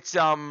 but it's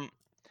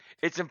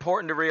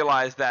important to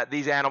realize that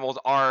these animals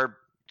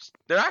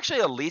they're actually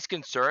a least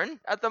concern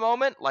at the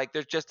moment. Like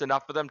there's just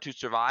enough of them to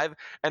survive,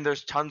 and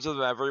there's tons of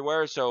them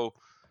everywhere. So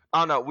I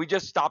don't know. We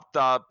just stopped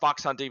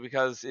fox hunting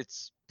because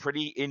it's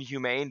pretty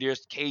inhumane to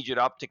just cage it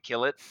up to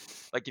kill it.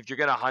 Like if you're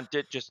gonna hunt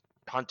it, just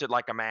hunt it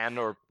like a man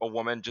or a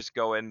woman. Just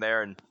go in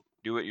there and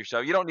do it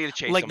yourself. You don't need to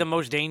chase Like the them.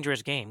 most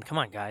dangerous game. Come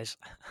on, guys.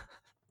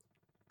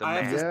 The I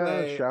have man. to Yeah,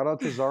 say- shout out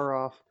to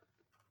Zaroff.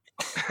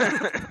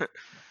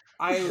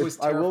 I was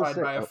I will terrified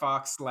say- by a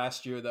fox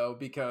last year though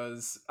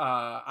because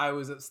I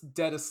was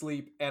dead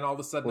asleep and all of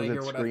a sudden Was I it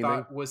hear what screaming? I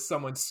thought was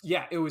someone.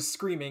 Yeah, it was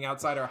screaming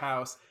outside our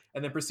house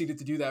and then proceeded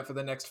to do that for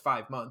the next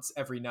 5 months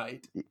every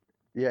night.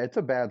 Yeah, it's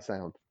a bad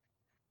sound.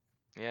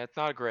 Yeah, it's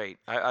not great.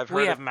 I've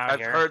We heard. have 'em out I've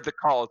here. heard the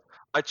calls.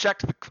 I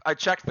checked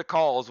the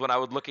calls when I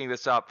was looking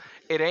this up.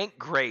 It ain't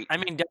great. I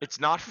mean, It's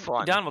not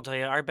fun. Don will tell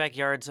you, our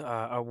backyard's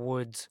a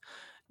woods.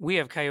 We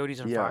have coyotes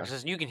and Yeah.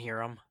 foxes. You can hear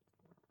them.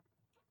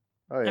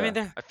 Oh yeah, I mean,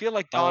 they're. I feel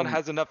like Don Um,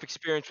 has enough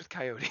experience with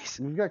coyotes.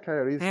 you've got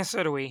coyotes. Yeah,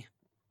 so do we.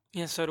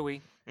 Yeah, so do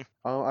we.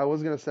 I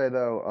was gonna say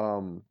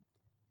though,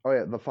 oh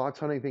yeah, the fox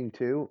hunting thing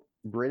too.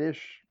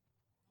 British,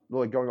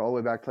 like going all the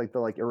way back to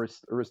like the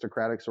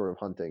aristocratic sort of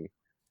hunting.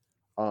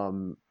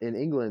 In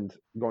England,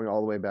 going all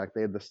the way back,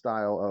 they had the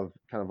style of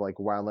kind of like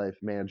wildlife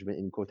management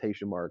in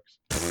quotation marks,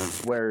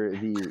 where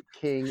the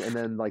king and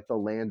then like the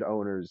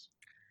landowners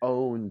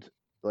owned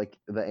like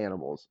the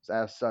animals.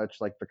 As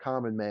such, like the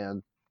common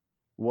man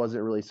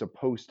wasn't really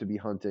supposed to be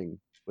hunting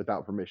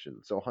without permission.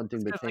 So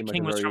hunting Because the became like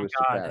king a was very from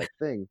God. aristocratic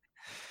thing.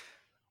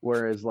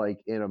 Whereas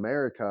like in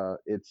America,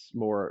 it's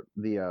more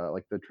the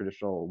like the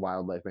traditional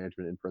wildlife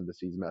management in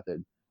parentheses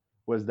method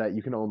was that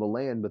you can own the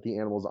land, but the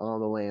animals on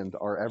the land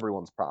are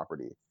everyone's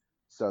property.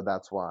 So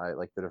that's why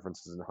like the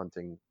differences in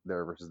hunting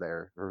there versus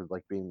there, or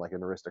like being like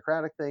an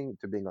aristocratic thing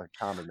to being like a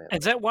common man.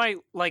 Is that why?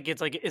 Like,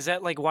 it's like, is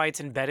that like why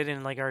it's embedded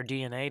in like our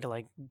DNA to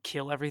like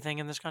kill everything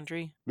in this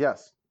country?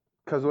 Yes,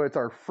 because it's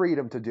our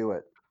freedom to do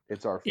it.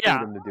 It's our Yeah,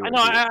 freedom to do I it.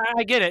 know. here.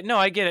 I get it. No,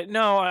 I get it.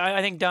 No,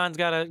 I think Don's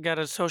got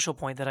a social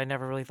point that I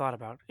never really thought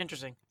about.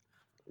 Interesting.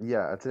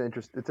 Yeah,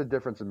 it's a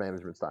difference in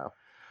management style.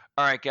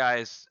 All right,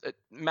 guys.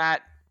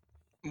 Matt,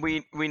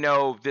 we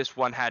know this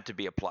one had to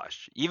be a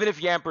plush. Even if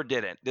Yamper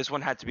didn't, this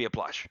one had to be a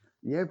plush.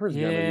 Yamper's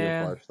gonna be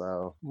Yeah. a plush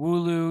though.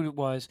 Wooloo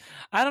was.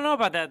 I don't know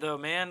about that though,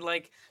 man.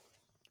 Like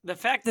the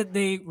fact that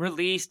they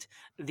released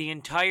the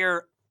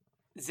entire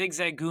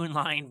Zigzagoon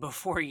line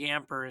before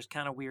Yamper is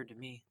kind of weird to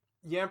me.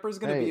 Yamper's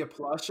gonna Hey. be a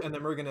plush, and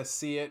then we're gonna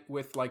see it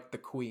with like the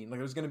queen. Like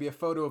there's gonna be a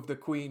photo of the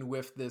queen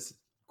with this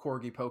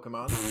corgi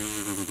Pokemon.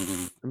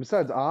 And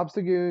besides,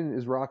 Obstagoon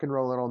is rock and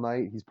rolling all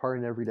night. He's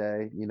partying every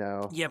day. You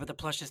know. Yeah, but the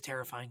plush is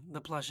terrifying.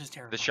 The plush is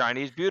terrifying. The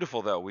shiny is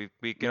beautiful, though. We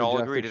can all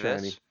agree to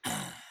Majestic this.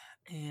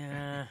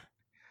 Yeah,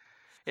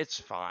 It's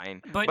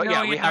fine. but, But no,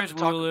 yeah, we have there's to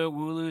talk. Wooloo.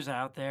 Wooloo's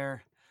out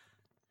there.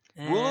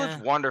 Wooloo's Eh.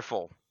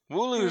 wonderful.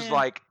 Wooloo's Yeah.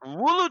 like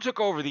Wooloo took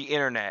over the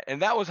internet,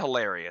 and that was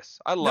hilarious.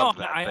 I No, love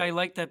that. I thing.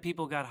 like that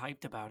people got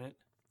hyped about it.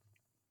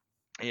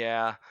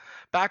 Yeah,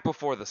 back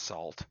before the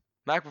salt,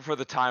 back before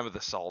the time of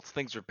the salt,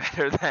 things were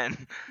better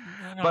then.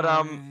 I But,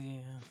 don't know,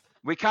 yeah.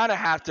 We kind of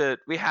had to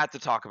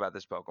talk about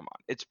this Pokemon.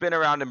 It's been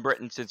around in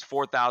Britain since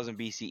 4000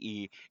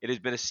 BCE. It has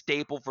been a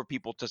staple for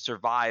people to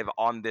survive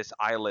on this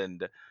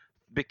island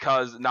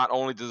because not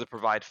only does it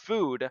provide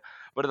food,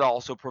 but it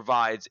also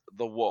provides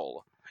the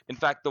wool. In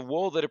fact, the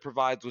wool that it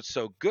provides was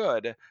so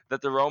good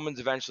that the Romans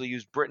eventually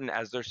used Britain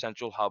as their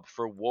central hub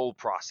for wool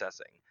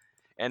processing.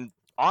 And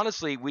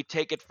honestly, we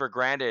take it for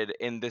granted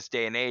in this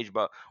day and age,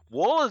 but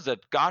wool is a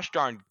gosh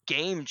darn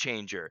game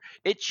changer.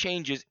 It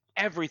changes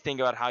everything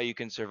about how you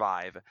can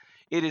survive.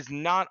 It is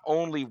not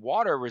only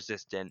water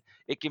resistant,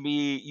 it can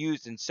be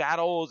used in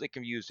saddles, it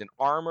can be used in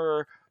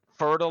armor,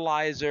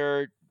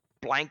 fertilizer,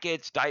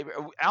 blankets,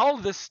 diaper, all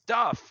of this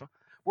stuff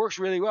works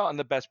really well. And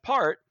the best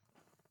part,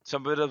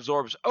 some of it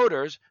absorbs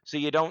odors, so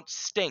you don't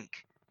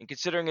stink. And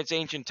considering it's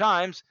ancient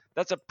times,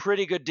 that's a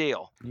pretty good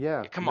deal.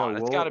 Yeah, Come on,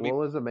 it's got to be.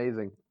 wool is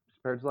amazing.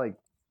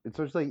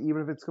 Especially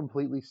even if it's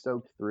completely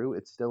soaked through,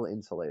 it's still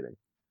insulating.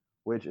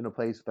 Which in a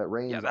place that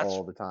rains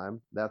all the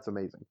time, that's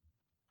amazing.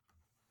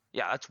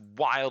 Yeah, that's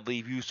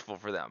wildly useful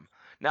for them.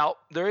 Now,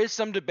 there is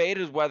some debate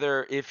as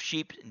whether if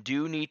sheep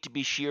do need to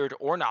be sheared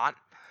or not.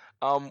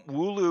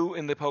 Wooloo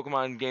in the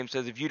Pokemon game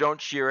says if you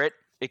don't shear it,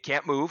 it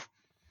can't move,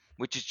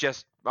 which is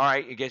just, all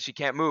right, I guess you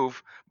can't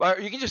move.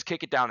 But you can just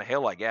kick it down a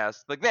hill, I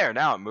guess. Like, there,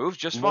 now it moves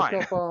just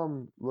fine.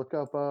 Look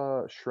up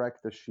Shrek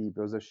the sheep.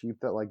 It was a sheep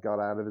that like got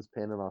out of his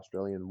pen in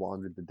Australia and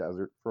wandered the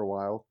desert for a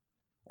while.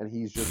 And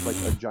he's just like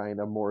a giant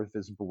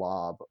amorphous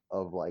blob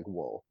of like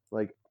wool.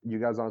 Like, you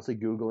guys honestly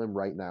Google him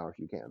right now if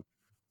you can.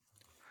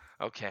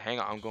 Okay, hang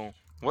on, I'm going.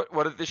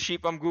 What is the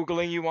sheep I'm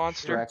Googling, you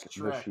monster? Shrek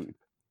the sheep.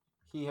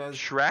 He has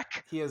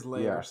Shrek? He has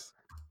layers.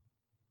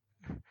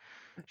 Yeah.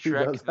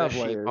 Shrek the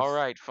sheep. All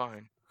right,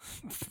 fine.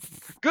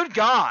 Good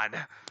God!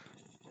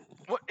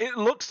 It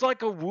looks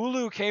like a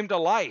Wooloo came to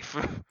life.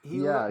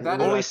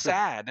 Only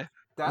sad.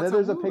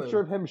 There's a picture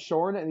of him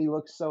shorn, and he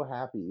looks so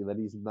happy that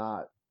he's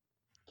not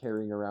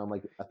carrying around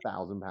like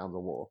 1,000 pounds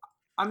of wool.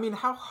 I mean,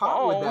 how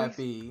hot would that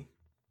be?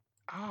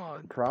 Oh,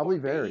 probably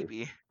very.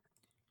 Baby.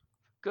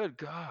 Good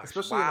gosh!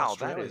 Especially in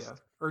Australia,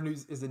 or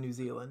is it New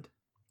Zealand?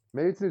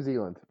 Maybe it's New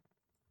Zealand.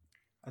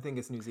 I think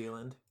it's New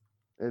Zealand.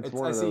 It's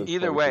one of those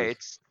either places. way,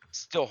 it's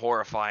still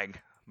horrifying.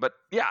 But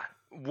yeah,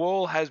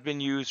 wool has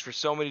been used for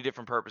so many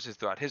different purposes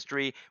throughout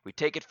history. We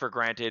take it for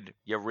granted.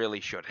 You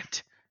really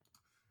shouldn't.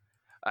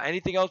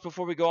 Anything else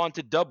before we go on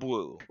to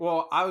Dubwoo?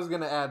 Well, I was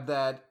going to add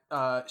that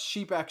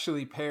sheep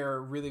actually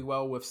pair really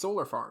well with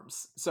solar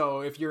farms. So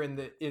if you're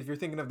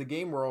thinking of the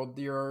game world,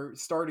 your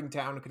starting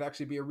town could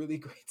actually be a really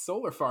great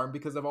solar farm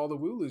because of all the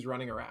Wooloos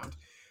running around.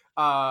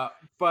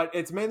 But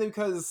it's mainly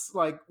because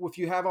like if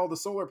you have all the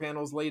solar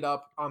panels laid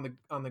up on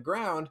the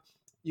ground,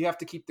 you have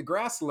to keep the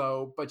grass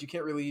low, but you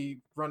can't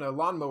really run a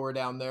lawnmower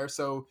down there.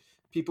 So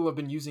people have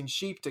been using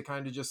sheep to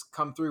kind of just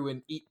come through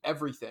and eat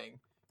everything.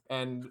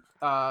 And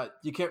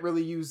you can't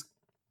really use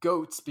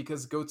goats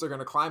because goats are going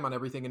to climb on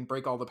everything and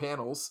break all the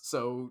panels.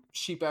 So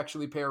sheep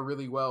actually pair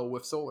really well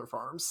with solar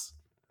farms.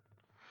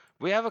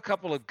 We have a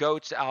couple of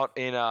goats out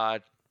in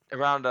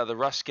around the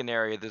Ruskin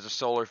area. There's a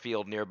solar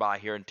field nearby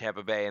here in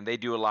Tampa Bay, and they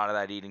do a lot of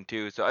that eating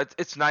too. So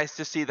it's nice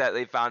to see that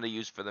they found a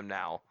use for them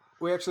now.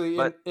 We actually,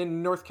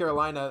 in North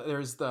Carolina,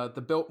 there's the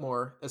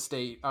Biltmore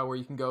estate where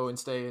you can go and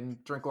stay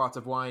and drink lots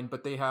of wine,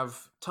 but they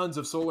have tons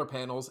of solar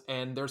panels,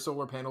 and their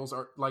solar panels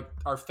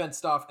are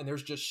fenced off, and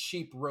there's just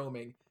sheep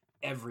roaming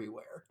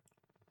everywhere.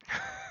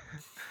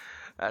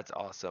 That's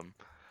awesome.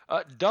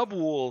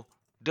 Dubwool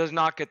does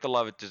not get the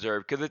love it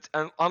deserved because it's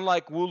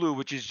unlike Wooloo,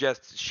 which is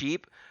just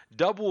sheep.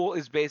 Dubwool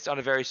is based on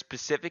a very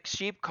specific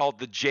sheep called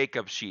the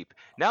Jacob sheep.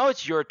 Now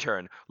it's your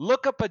turn.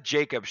 Look up a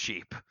Jacob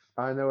sheep.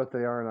 I know what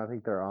they are, and I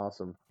think they're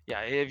awesome.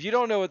 Yeah, if you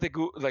don't know what they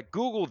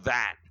Google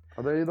that.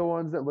 Are they the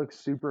ones that look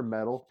super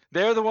metal?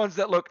 They're the ones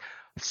that look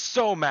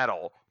so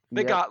metal.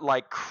 They got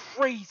like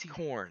crazy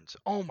horns.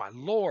 Oh my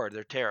lord,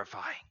 they're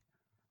terrifying.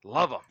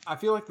 Love them. I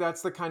feel like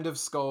that's the kind of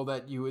skull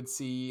that you would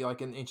see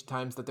like in ancient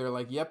times that they're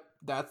like, yep,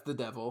 that's the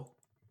devil.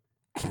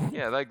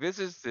 Yeah, like this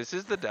is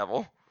the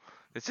devil.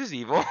 This is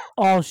evil.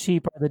 All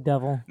sheep are the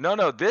devil.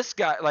 No, this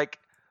guy, like,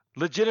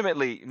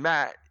 legitimately,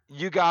 Matt,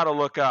 you gotta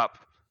look up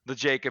the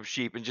Jacob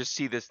sheep and just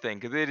see this thing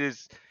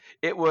because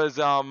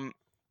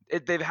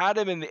they've had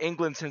him in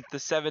England since the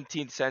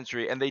 17th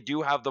century, and they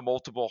do have the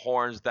multiple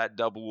horns that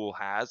Dubwool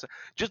has.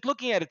 Just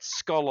looking at its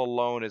skull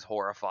alone is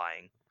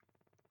horrifying.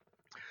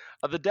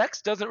 The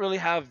dex doesn't really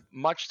have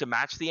much to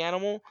match the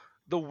animal.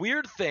 The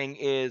weird thing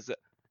is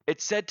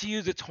it's said to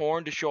use its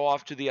horn to show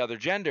off to the other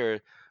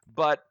gender,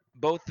 but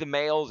both the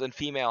males and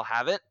female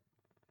have it.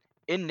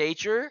 In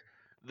nature,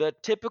 the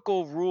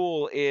typical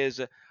rule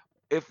is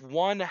if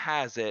one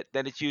has it,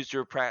 then it's used to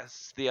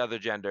repress the other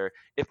gender.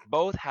 If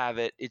both have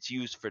it, it's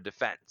used for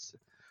defense.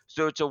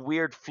 So it's a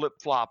weird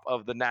flip-flop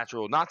of the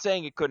natural. Not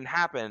saying it couldn't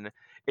happen,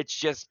 it's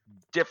just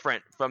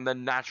different from the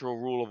natural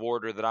rule of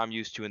order that I'm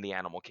used to in the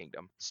animal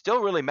kingdom.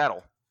 Still really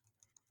metal.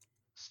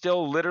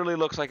 Still literally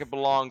looks like it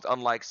belongs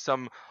on like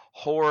some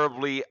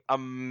horribly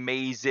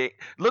amazing...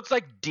 Looks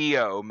like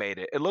Dio made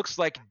it. It looks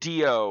like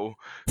Dio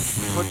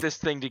put this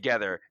thing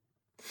together.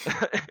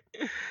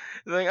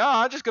 Like,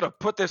 I'm just gonna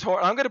put this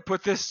I'm gonna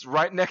put this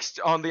right next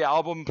on the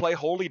album and play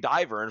Holy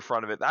Diver in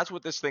front of it. That's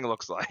what this thing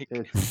looks like.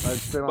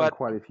 It's been on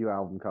quite a few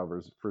album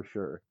covers for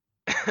sure.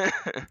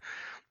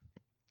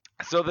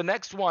 So the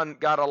next one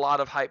got a lot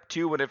of hype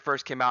too when it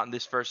first came out in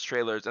these first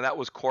trailers, and that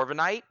was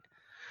Corviknight.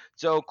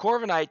 So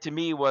Corviknight to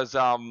me was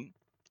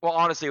well,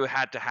 honestly, it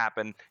had to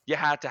happen. You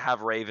had to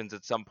have ravens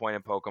at some point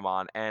in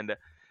Pokemon, and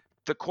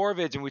the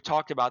Corvids, and we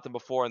talked about them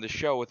before in the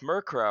show with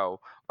Murkrow,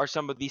 are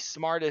some of the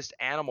smartest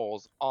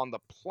animals on the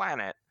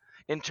planet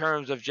in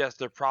terms of just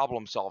their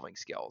problem-solving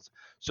skills.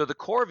 So the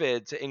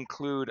Corvids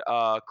include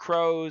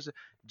crows,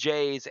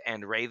 jays,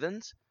 and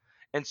ravens,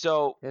 and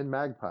so And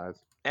magpies.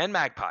 and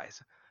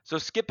magpies. So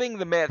skipping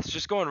the myths,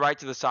 just going right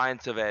to the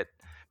science of it,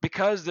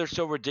 because they're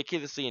so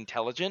ridiculously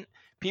intelligent,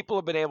 people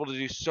have been able to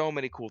do so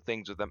many cool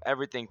things with them.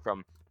 Everything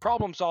from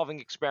problem-solving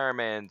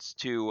experiments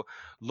to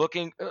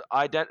looking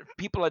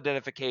people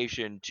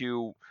identification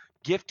to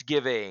gift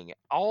giving,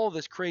 all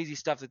this crazy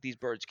stuff that these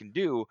birds can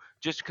do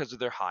just because of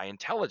their high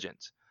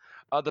intelligence.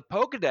 The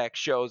Pokedex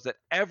shows that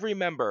every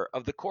member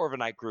of the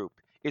Corviknight group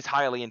is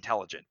highly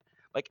intelligent.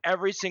 Like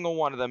every single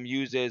one of them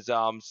uses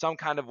some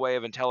kind of way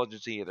of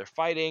intelligence, either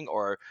fighting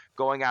or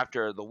going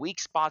after the weak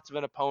spots of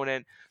an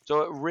opponent.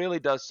 So it really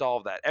does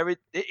solve that.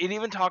 It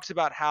even talks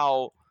about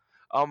how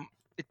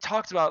it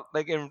talks about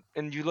like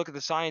and you look at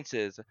the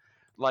sciences,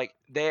 like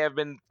they have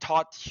been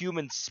taught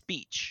human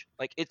speech.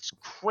 Like it's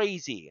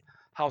crazy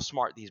how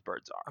smart these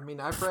birds I are. mean,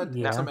 I've read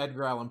Yeah. some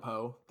Edgar Allan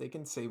Poe. They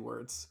can say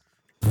words.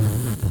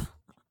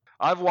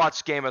 I've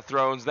watched Game of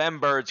Thrones. Them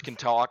birds can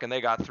talk, and they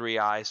got 3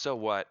 eyes. So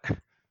what?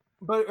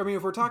 But I mean,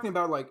 if we're talking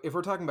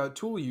about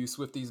tool use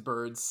with these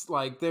birds,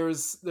 like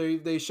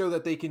they show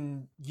that they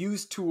can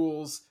use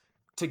tools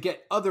to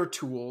get other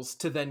tools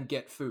to then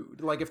get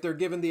food. Like if they're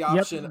given the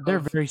option, Yep, they're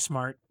very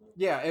smart.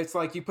 yeah, it's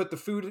like you put the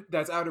food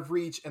that's out of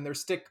reach, and their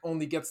stick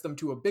only gets them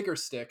to a bigger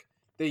stick.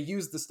 They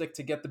use the stick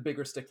to get the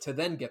bigger stick to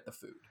then get the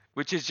food.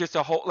 Which is just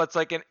that's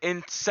like an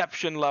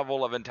inception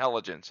level of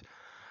intelligence.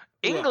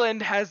 Yeah.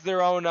 England has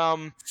their own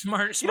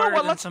Smarter You know what,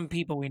 than let's- some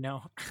people we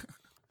know.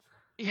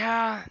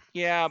 yeah,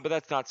 but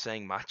that's not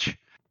saying much.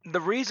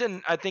 The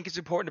reason I think it's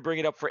important to bring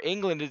it up for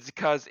England is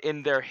because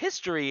in their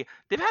history,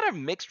 they've had a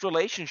mixed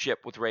relationship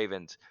with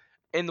ravens.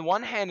 In the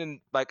one hand, in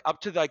like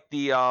up to like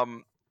the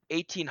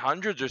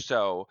 1800s or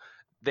so,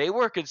 they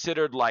were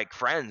considered like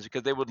friends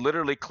because they would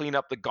literally clean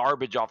up the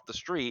garbage off the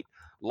street.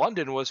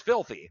 London was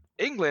filthy.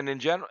 England in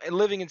general,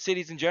 living in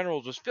cities in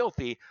general, was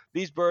filthy.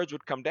 These birds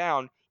would come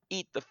down,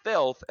 eat the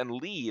filth, and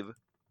leave.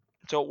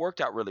 So it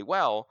worked out really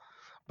well.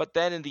 But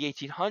then in the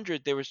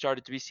 1800s, they were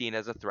started to be seen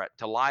as a threat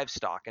to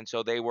livestock, and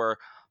so they were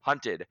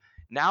hunted.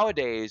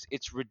 Nowadays,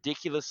 it's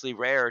ridiculously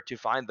rare to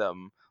find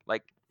them.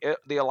 Like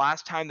the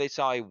last time they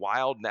saw a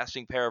wild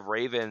nesting pair of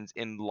ravens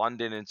in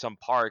London in some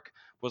park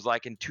was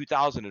like in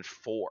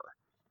 2004.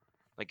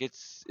 Like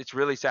it's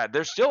really sad.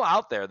 They're still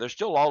out there. They're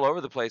still all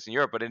over the place in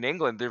Europe, but in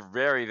England they're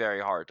very,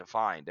 very hard to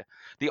find.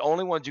 The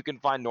only ones you can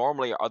find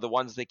normally are the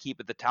ones they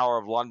keep at the Tower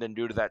of London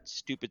due to that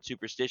stupid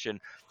superstition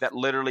that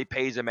literally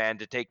pays a man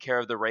to take care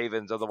of the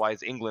ravens,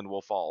 otherwise England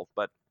will fall.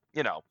 But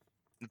you know,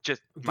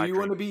 just Do you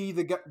want to be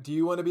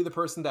the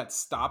person that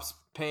stops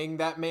paying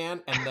that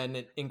man and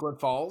then England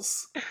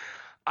falls?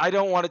 I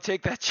don't want to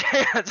take that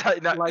chance.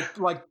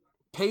 Like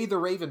pay the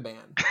Raven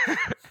Man.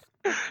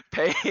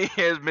 Pay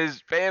him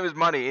his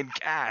money in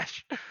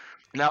cash.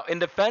 Now, in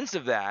defense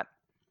of that,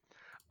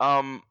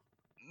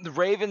 the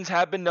ravens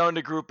have been known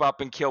to group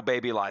up and kill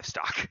baby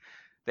livestock.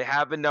 They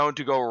have been known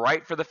to go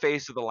right for the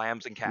face of the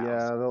lambs and cows.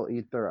 Yeah, they'll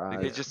eat their Like,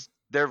 eyes.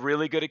 they're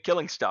really good at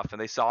killing stuff,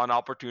 and they saw an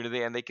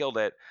opportunity and they killed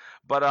it.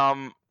 But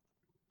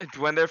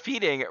when they're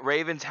feeding,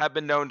 ravens have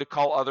been known to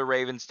call other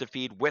ravens to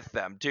feed with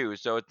them too.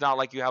 So it's not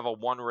like you have a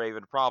one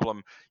raven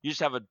problem. You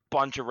just have a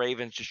bunch of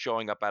ravens just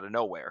showing up out of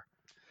nowhere.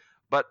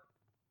 But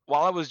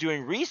while I was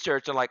doing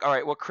research on like, all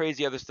right, what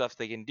crazy other stuff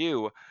they can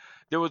do,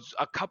 there was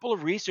a couple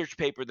of research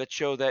papers that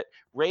show that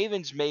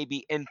ravens may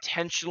be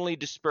intentionally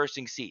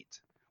dispersing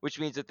seeds, which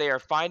means that they are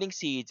finding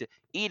seeds,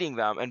 eating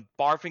them, and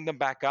barfing them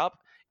back up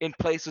in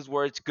places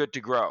where it's good to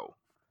grow.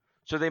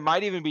 So they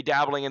might even be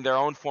dabbling in their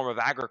own form of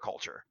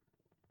agriculture,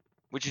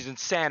 which is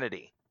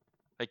insanity.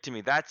 Like to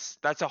me, that's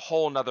a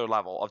whole nother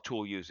level of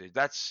tool usage.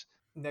 That's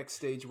Next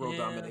stage world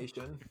Yeah.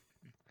 domination.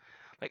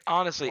 like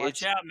honestly,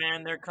 Watch out,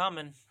 man! They're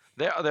coming.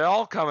 they're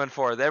all coming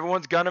for it.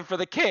 Everyone's gunning for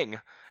the king.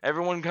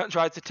 Everyone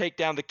tries to take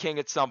down the king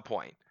at some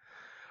point.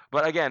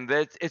 But again,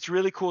 it's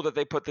really cool that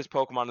they put this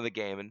Pokemon in the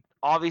game, and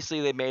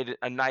obviously they made it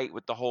a knight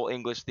with the whole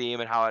English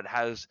theme and how it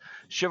has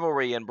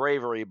chivalry and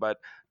bravery. But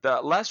the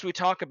less we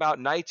talk about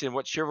knights and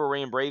what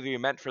chivalry and bravery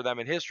meant for them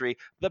in history,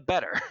 the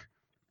better.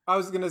 I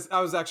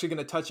was actually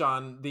gonna touch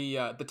on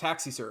the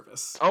taxi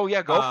service. Oh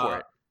yeah, go for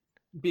it.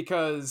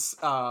 Because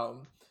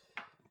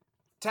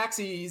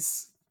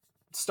taxis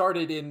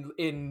started in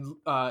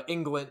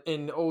England,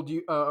 in old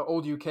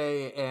UK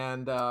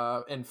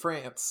and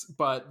France,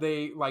 but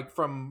they like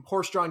from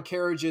horse-drawn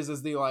carriages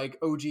as the like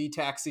OG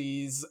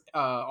taxis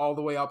all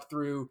the way up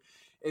through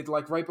it,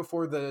 like right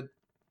before the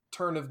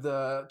turn of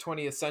the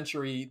 20th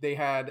century, they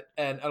had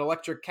an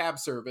electric cab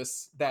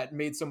service that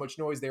made so much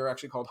noise they were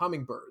actually called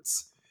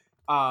hummingbirds.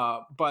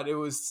 But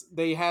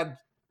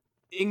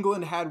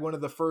England had one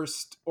of the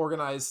first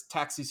organized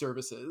taxi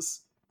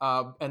services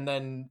And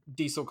then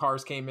diesel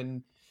cars came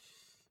and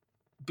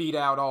beat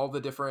out all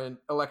the different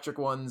electric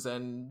ones,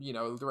 and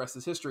the rest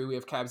is history. We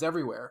have cabs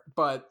everywhere.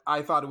 But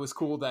I thought it was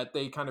cool that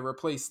they kind of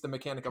replaced the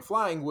mechanic of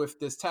flying with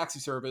this taxi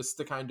service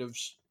to kind of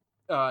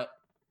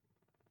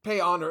pay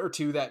honor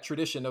to that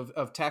tradition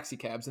of taxi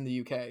cabs in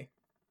the UK.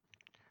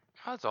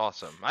 That's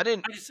awesome. I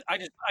didn't. I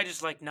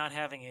just like not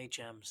having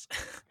HMs.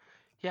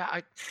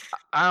 Yeah,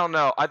 I don't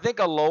know. I think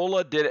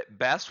Alola did it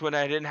best when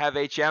I didn't have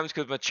HMs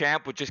because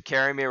Machamp would just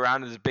carry me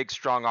around in his big,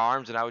 strong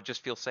arms, and I would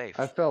just feel safe.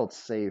 I felt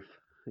safe.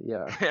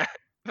 Yeah.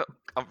 Felt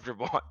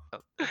comfortable.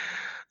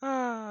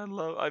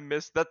 I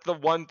miss. That's the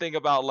one thing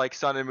about like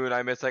Sun and Moon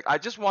I miss. Like I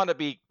just want to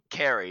be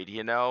carried.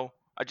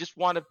 I just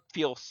want to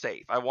feel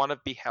safe. I want to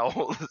be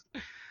held.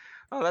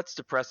 Oh, that's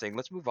depressing.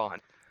 Let's move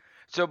on.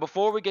 So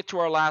before we get to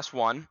our last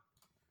one,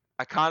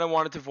 I kind of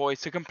wanted to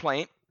voice a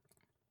complaint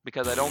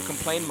because I don't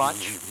complain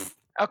much.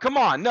 Oh, come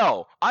on.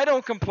 No, I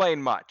don't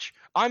complain much.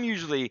 I'm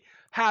usually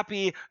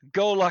happy,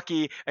 go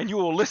lucky, and you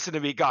will listen to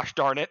me, gosh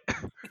darn it.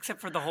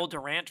 Except for the whole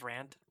Durant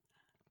rant.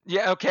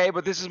 Yeah, okay,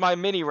 but this is my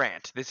mini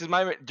rant. This is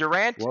my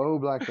Durant. Whoa,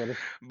 Black Betty.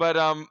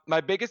 But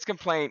my biggest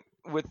complaint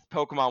with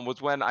Pokemon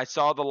was when I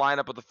saw the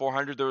lineup of the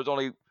 400, there was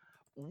only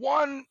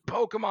one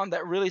Pokemon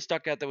that really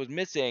stuck out that was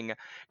missing,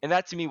 and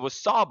that to me was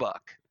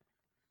Sawbuck.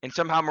 And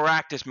somehow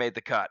Maractus made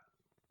the cut.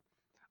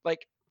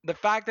 Like, the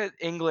fact that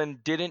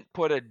England didn't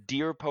put a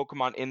deer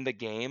Pokemon in the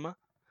game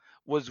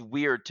was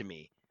weird to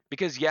me.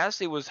 Because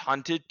yes, it was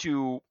hunted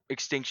to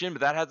extinction,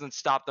 but that hasn't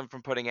stopped them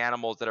from putting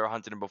animals that are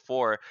hunted in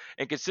before.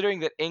 And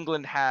considering that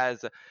England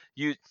has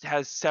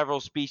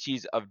several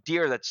species of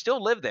deer that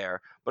still live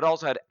there, but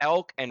also had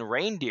elk and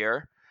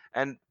reindeer,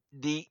 and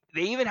they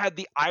even had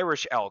the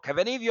Irish elk. Have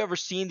any of you ever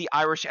seen the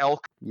Irish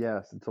elk?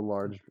 Yes, it's a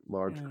large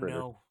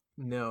critter.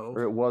 No.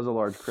 Or it was a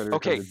large critter.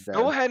 Okay, it's dead.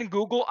 go ahead and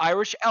Google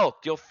Irish elk.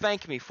 You'll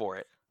thank me for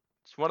it.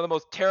 It's one of the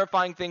most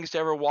terrifying things to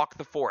ever walk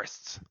the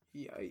forests.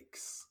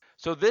 Yikes.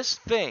 So this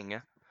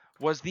thing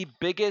was the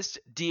biggest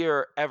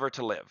deer ever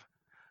to live.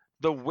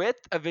 The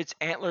width of its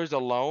antlers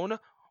alone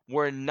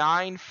were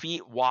 9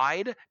 feet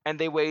wide, and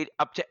they weighed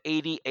up to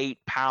 88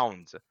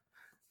 pounds.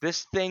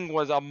 This thing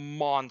was a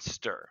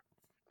monster.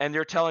 And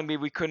you're telling me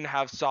we couldn't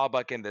have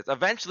Sawbuck in this.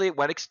 Eventually, it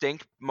went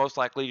extinct, most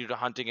likely due to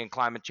hunting and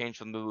climate change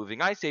from the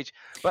moving ice age.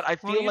 But I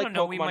feel like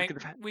Pokemon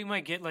could have... We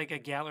might get like a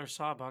Galar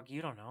Sawbuck.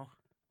 You don't know.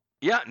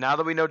 Yeah, now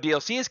that we know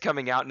DLC is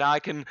coming out, now I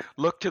can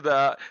look to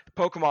the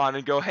Pokemon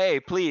and go, hey,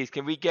 please,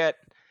 can I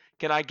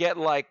get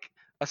like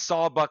a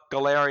Sawbuck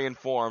Galarian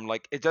form?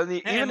 Like it doesn't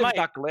even if it's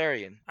not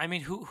Galarian. I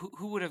mean, who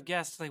would have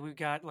guessed? Like we've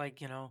got like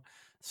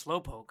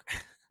Slowpoke.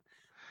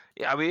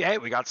 Yeah, I mean, hey,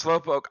 we got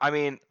Slowpoke. I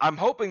mean, I'm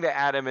hoping they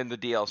add him in the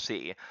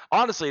DLC.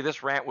 Honestly,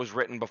 this rant was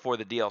written before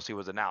the DLC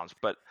was announced,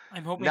 but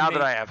I'm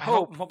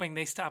hoping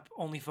they stop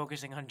only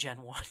focusing on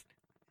Gen 1.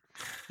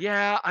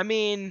 Yeah, I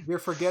mean... You're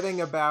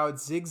forgetting about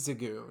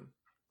Zigzagoon.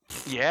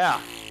 Yeah.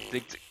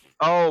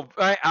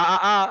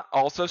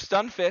 Also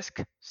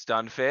Stunfisk.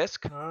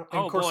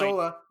 And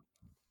Corsola. Boy.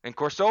 And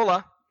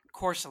Corsola.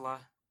 Corsola.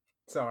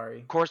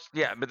 Sorry.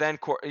 Yeah, but then...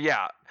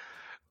 Yeah.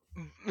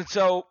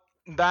 So,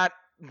 that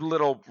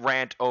little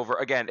rant over.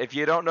 Again, if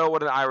you don't know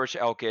what an Irish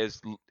elk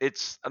is,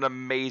 it's an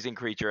amazing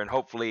creature, and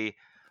hopefully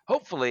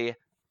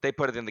they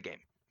put it in the game.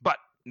 But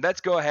let's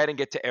go ahead and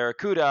get to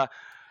Arrokuda.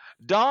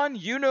 Don,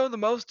 you know the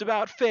most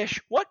about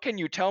fish. What can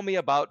you tell me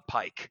about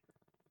pike?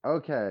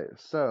 Okay,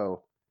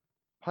 so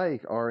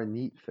pike are a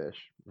neat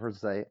fish. Per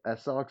se,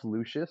 Esox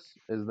lucius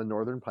is the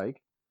northern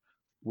pike,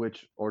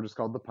 or just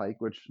called the pike,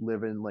 which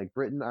live in like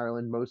Britain,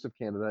 Ireland, most of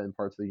Canada, and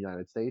parts of the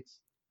United States.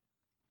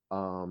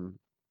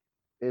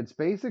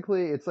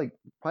 It's like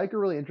pike are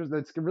really interesting.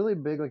 It's really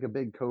big, like a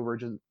big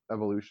convergent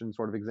evolution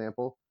sort of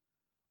example.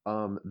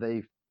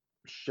 They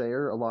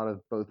share a lot of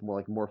both more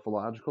like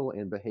morphological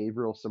and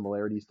behavioral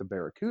similarities to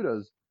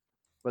barracudas,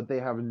 but they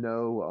have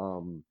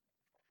no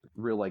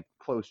real like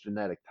close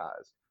genetic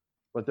ties.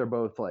 But they're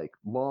both like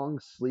long,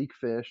 sleek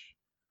fish,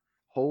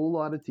 whole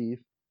lot of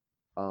teeth.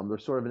 They're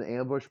sort of an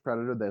ambush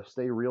predator. They'll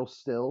stay real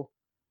still,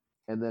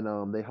 and then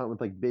they hunt with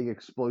like big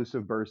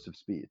explosive bursts of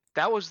speed.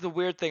 That was the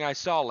weird thing I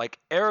saw. Like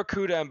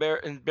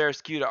Arrokuda and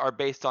Barracuda are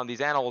based on these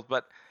animals,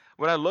 but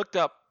when I looked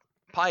up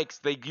pikes,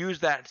 they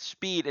use that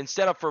speed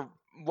instead of for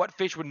what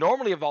fish would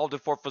normally evolve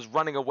for was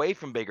running away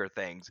from bigger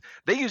things.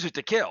 They use it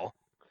to kill.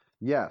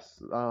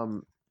 Yes.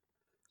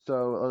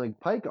 So like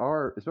pike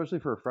are, especially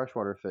for a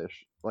freshwater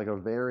fish, like a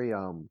very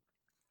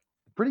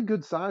pretty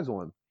good size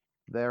one.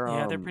 They're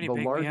pretty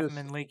big. We have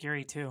them in Lake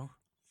Erie too.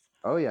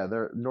 Oh yeah,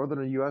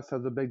 northern U.S.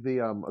 has a big.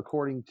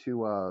 According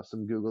to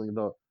some googling,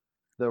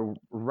 the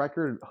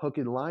record hook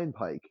and line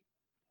pike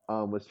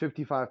was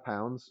 55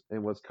 pounds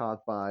and was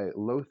caught by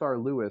Lothar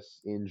Lewis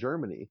in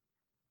Germany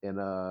in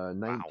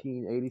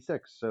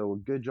 1986. So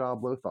good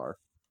job, Lothar.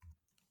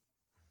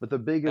 But the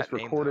biggest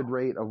recorded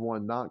rate of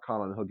one not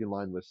caught on hook and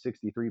line was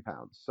 63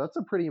 pounds. So that's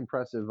a pretty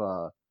impressive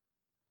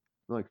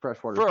like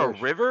freshwater fish. For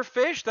a river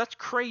fish? That's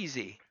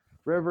crazy.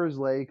 Rivers,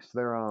 lakes,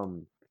 they've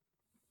got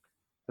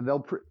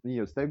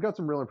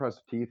some real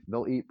impressive teeth.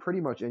 They'll eat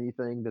pretty much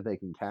anything that they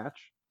can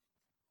catch.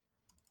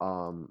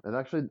 And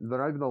actually, they're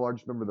not even the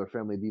largest member of their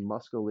family. The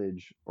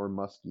muskellage, or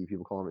muskie,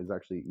 people call them, is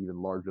actually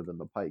even larger than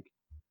the pike.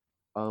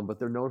 But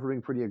they're known for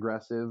being pretty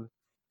aggressive.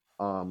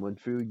 When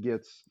food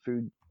gets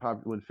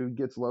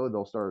low,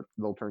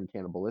 they'll turn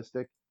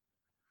cannibalistic.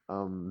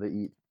 They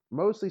eat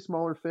mostly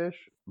smaller fish,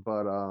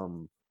 but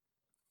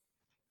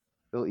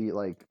they'll eat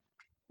like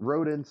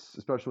rodents,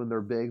 especially when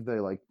they're big. They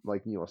like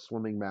a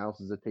swimming mouse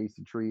is a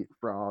tasty treat.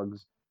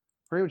 Frogs,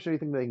 pretty much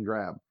anything they can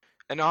grab.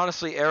 And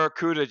honestly,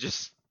 Arrokuda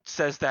just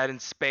says that in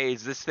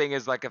spades. This thing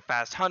is like a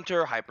fast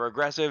hunter, hyper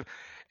aggressive.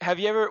 Have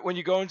you ever, when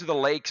you go into the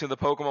lakes in the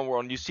Pokemon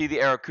world and you see the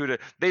Arrokuda,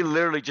 they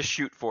literally just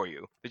shoot for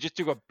you. They just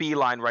do a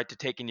beeline right to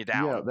taking you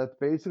down. Yeah, that's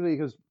basically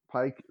because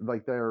pike,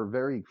 like, they're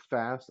very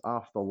fast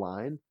off the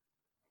line,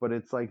 but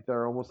it's like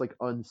they're almost like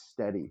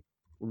unsteady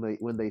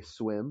when they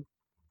swim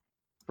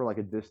for like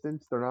a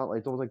distance. They're not like,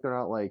 it's almost like they're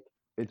not like,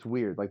 it's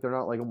weird. Like they're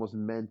not like almost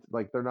meant,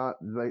 like they're not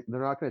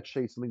going to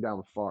chase something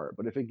down far,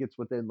 but if it gets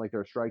within like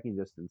their striking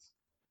distance,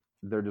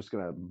 they're just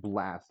going to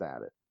blast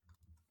at it.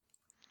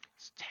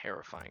 It's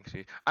terrifying.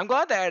 See, I'm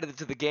glad they added it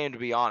to the game, to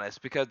be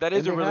honest, because that is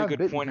And a they really have good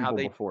bitten point how people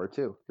they. before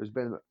too. There's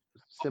been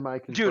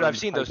semi-confirmed Dude, I've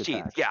seen pike those teeth.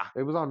 attacks. Yeah,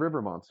 It was on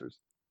River Monsters.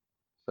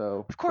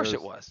 So of course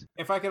it there's- was.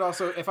 If I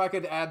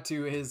could add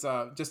to his,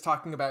 just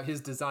talking about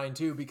his design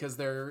too, because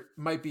there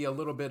might be a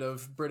little bit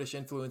of British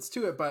influence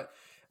to it, but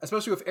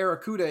especially with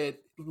Arrokuda,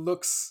 it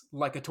looks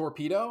like a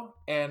torpedo,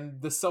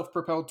 and the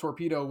self-propelled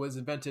torpedo was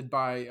invented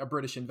by a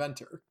British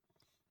inventor.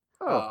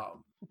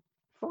 Oh,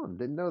 fun.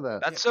 Didn't know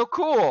that. That's so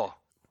cool.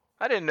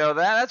 I didn't know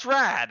that. That's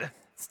rad.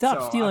 Stop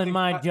So, I stealing think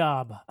my that-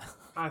 job.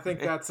 I think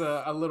that's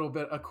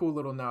a cool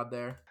little nod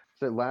there.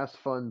 So last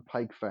fun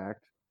pike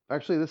fact.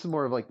 Actually, this is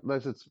more of like,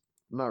 it's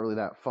not really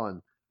that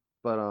fun,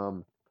 but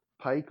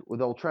pike,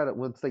 they'll try to,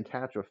 once they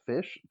catch a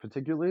fish,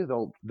 particularly,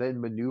 they'll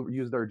then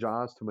use their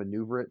jaws to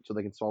maneuver it so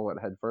they can swallow it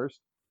head first.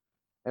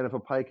 And if a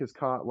pike is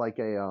caught like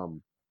a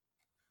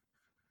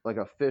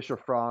fish or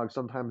frog,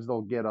 sometimes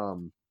they'll get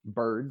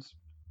birds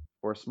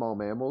or small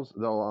mammals.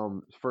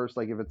 They'll first,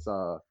 like if it's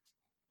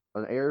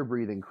an air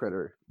breathing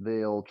critter,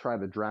 they'll try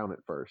to drown it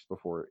first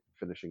before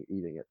finishing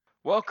eating it.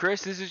 Well,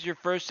 Chris, this is your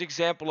first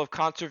example of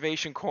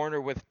Conservation Corner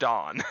with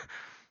Dawn.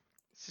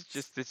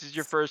 This is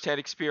your first-hand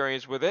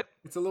experience with it.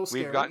 It's a little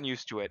scary. We've gotten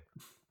used to it.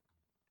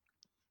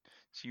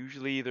 It's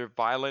usually either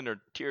violent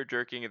or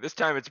tear-jerking, and this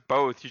time it's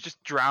both. You're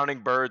just drowning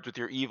birds with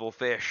your evil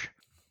fish.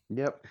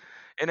 Yep.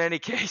 In any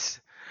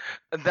case,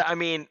 I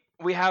mean,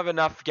 we have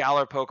enough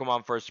Galar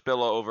Pokemon for a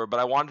spillover, but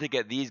I wanted to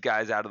get these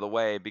guys out of the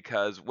way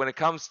because when it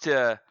comes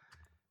to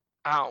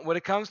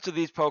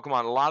these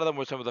Pokemon, a lot of them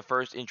were some of the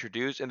first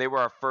introduced, and they were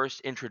our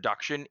first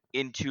introduction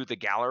into the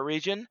Galar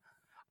region.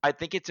 I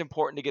think it's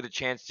important to get a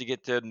chance to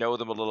get to know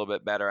them a little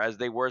bit better, as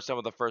they were some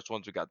of the first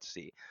ones we got to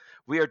see.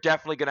 We are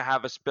definitely going to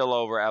have a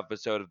spillover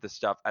episode of this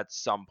stuff at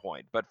some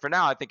point, but for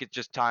now, I think it's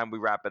just time we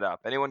wrap it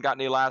up. Anyone got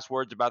any last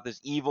words about this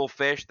evil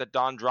fish that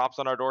Dawn drops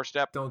on our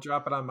doorstep? Don't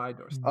drop it on my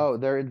doorstep. Oh,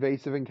 they're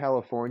invasive in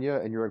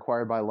California, and you're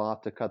required by law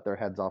to cut their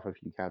heads off if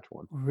you catch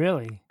one.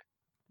 Really?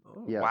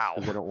 Oh. Yeah, Wow.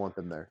 because they don't want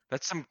them there.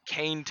 That's some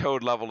Cane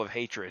Toad level of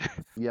hatred.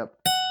 Yep.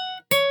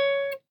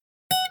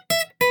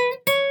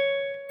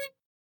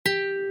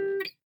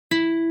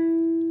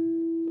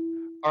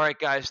 All right,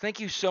 guys, thank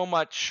you so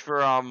much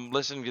for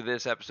listening to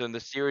this episode and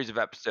this series of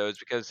episodes,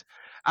 because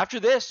after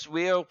this,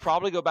 we'll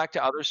probably go back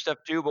to other stuff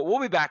too, but we'll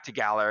be back to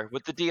Galar.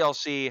 With the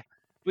DLC,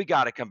 we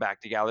got to come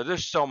back to Galar.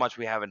 There's so much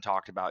we haven't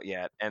talked about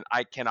yet, and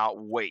I cannot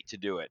wait to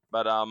do it.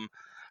 But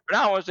for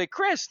now, I want to say,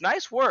 Chris,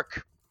 nice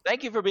work.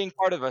 Thank you for being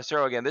part of us,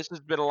 Zero again. This has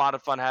been a lot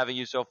of fun having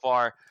you so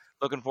far.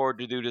 Looking forward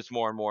to do this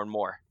more and more and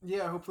more.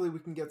 Yeah, hopefully we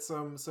can get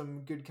some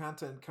good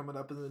content coming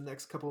up in the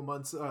next couple of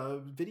months,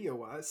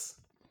 video-wise.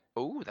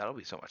 Oh, that'll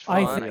be so much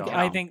fun.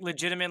 I think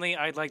legitimately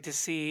I'd like to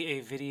see a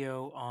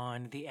video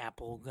on the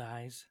Apple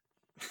guys.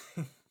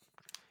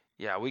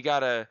 Yeah, we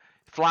gotta.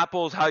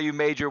 Flapple's how you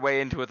made your way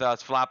into with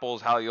us.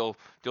 Flapple's how you'll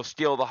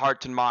steal the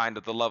heart and mind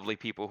of the lovely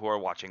people who are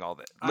watching all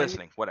this,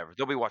 listening, whatever.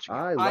 They'll be watching.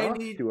 I lost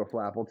to a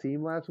Flapple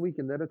team last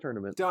weekend at a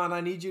tournament. Don,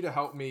 I need you to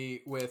help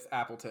me with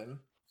Appleton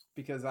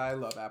because I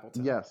love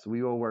Appleton. Yes,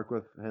 we will work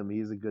with him.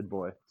 He's a good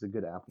boy. He's a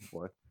good Apple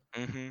boy.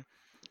 Mm-hmm.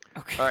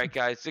 Okay. All right,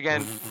 guys.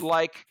 Again,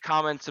 like,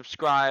 comment,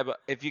 subscribe.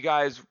 If you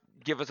guys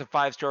give us a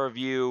 5-star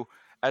review,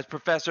 as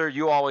Professor,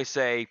 you always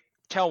say,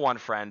 tell one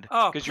friend.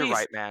 Oh, because you're please.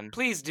 right, man.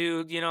 Please,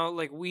 dude. You know,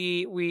 like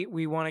we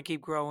want to keep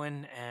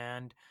growing,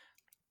 and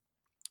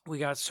we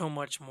got so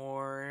much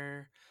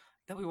more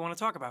that we want to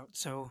talk about.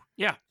 So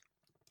yeah.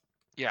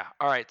 Yeah.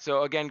 All right.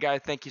 So again,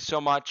 guys, thank you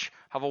so much.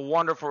 Have a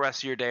wonderful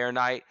rest of your day or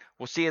night.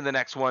 We'll see you in the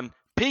next one.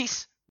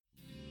 Peace.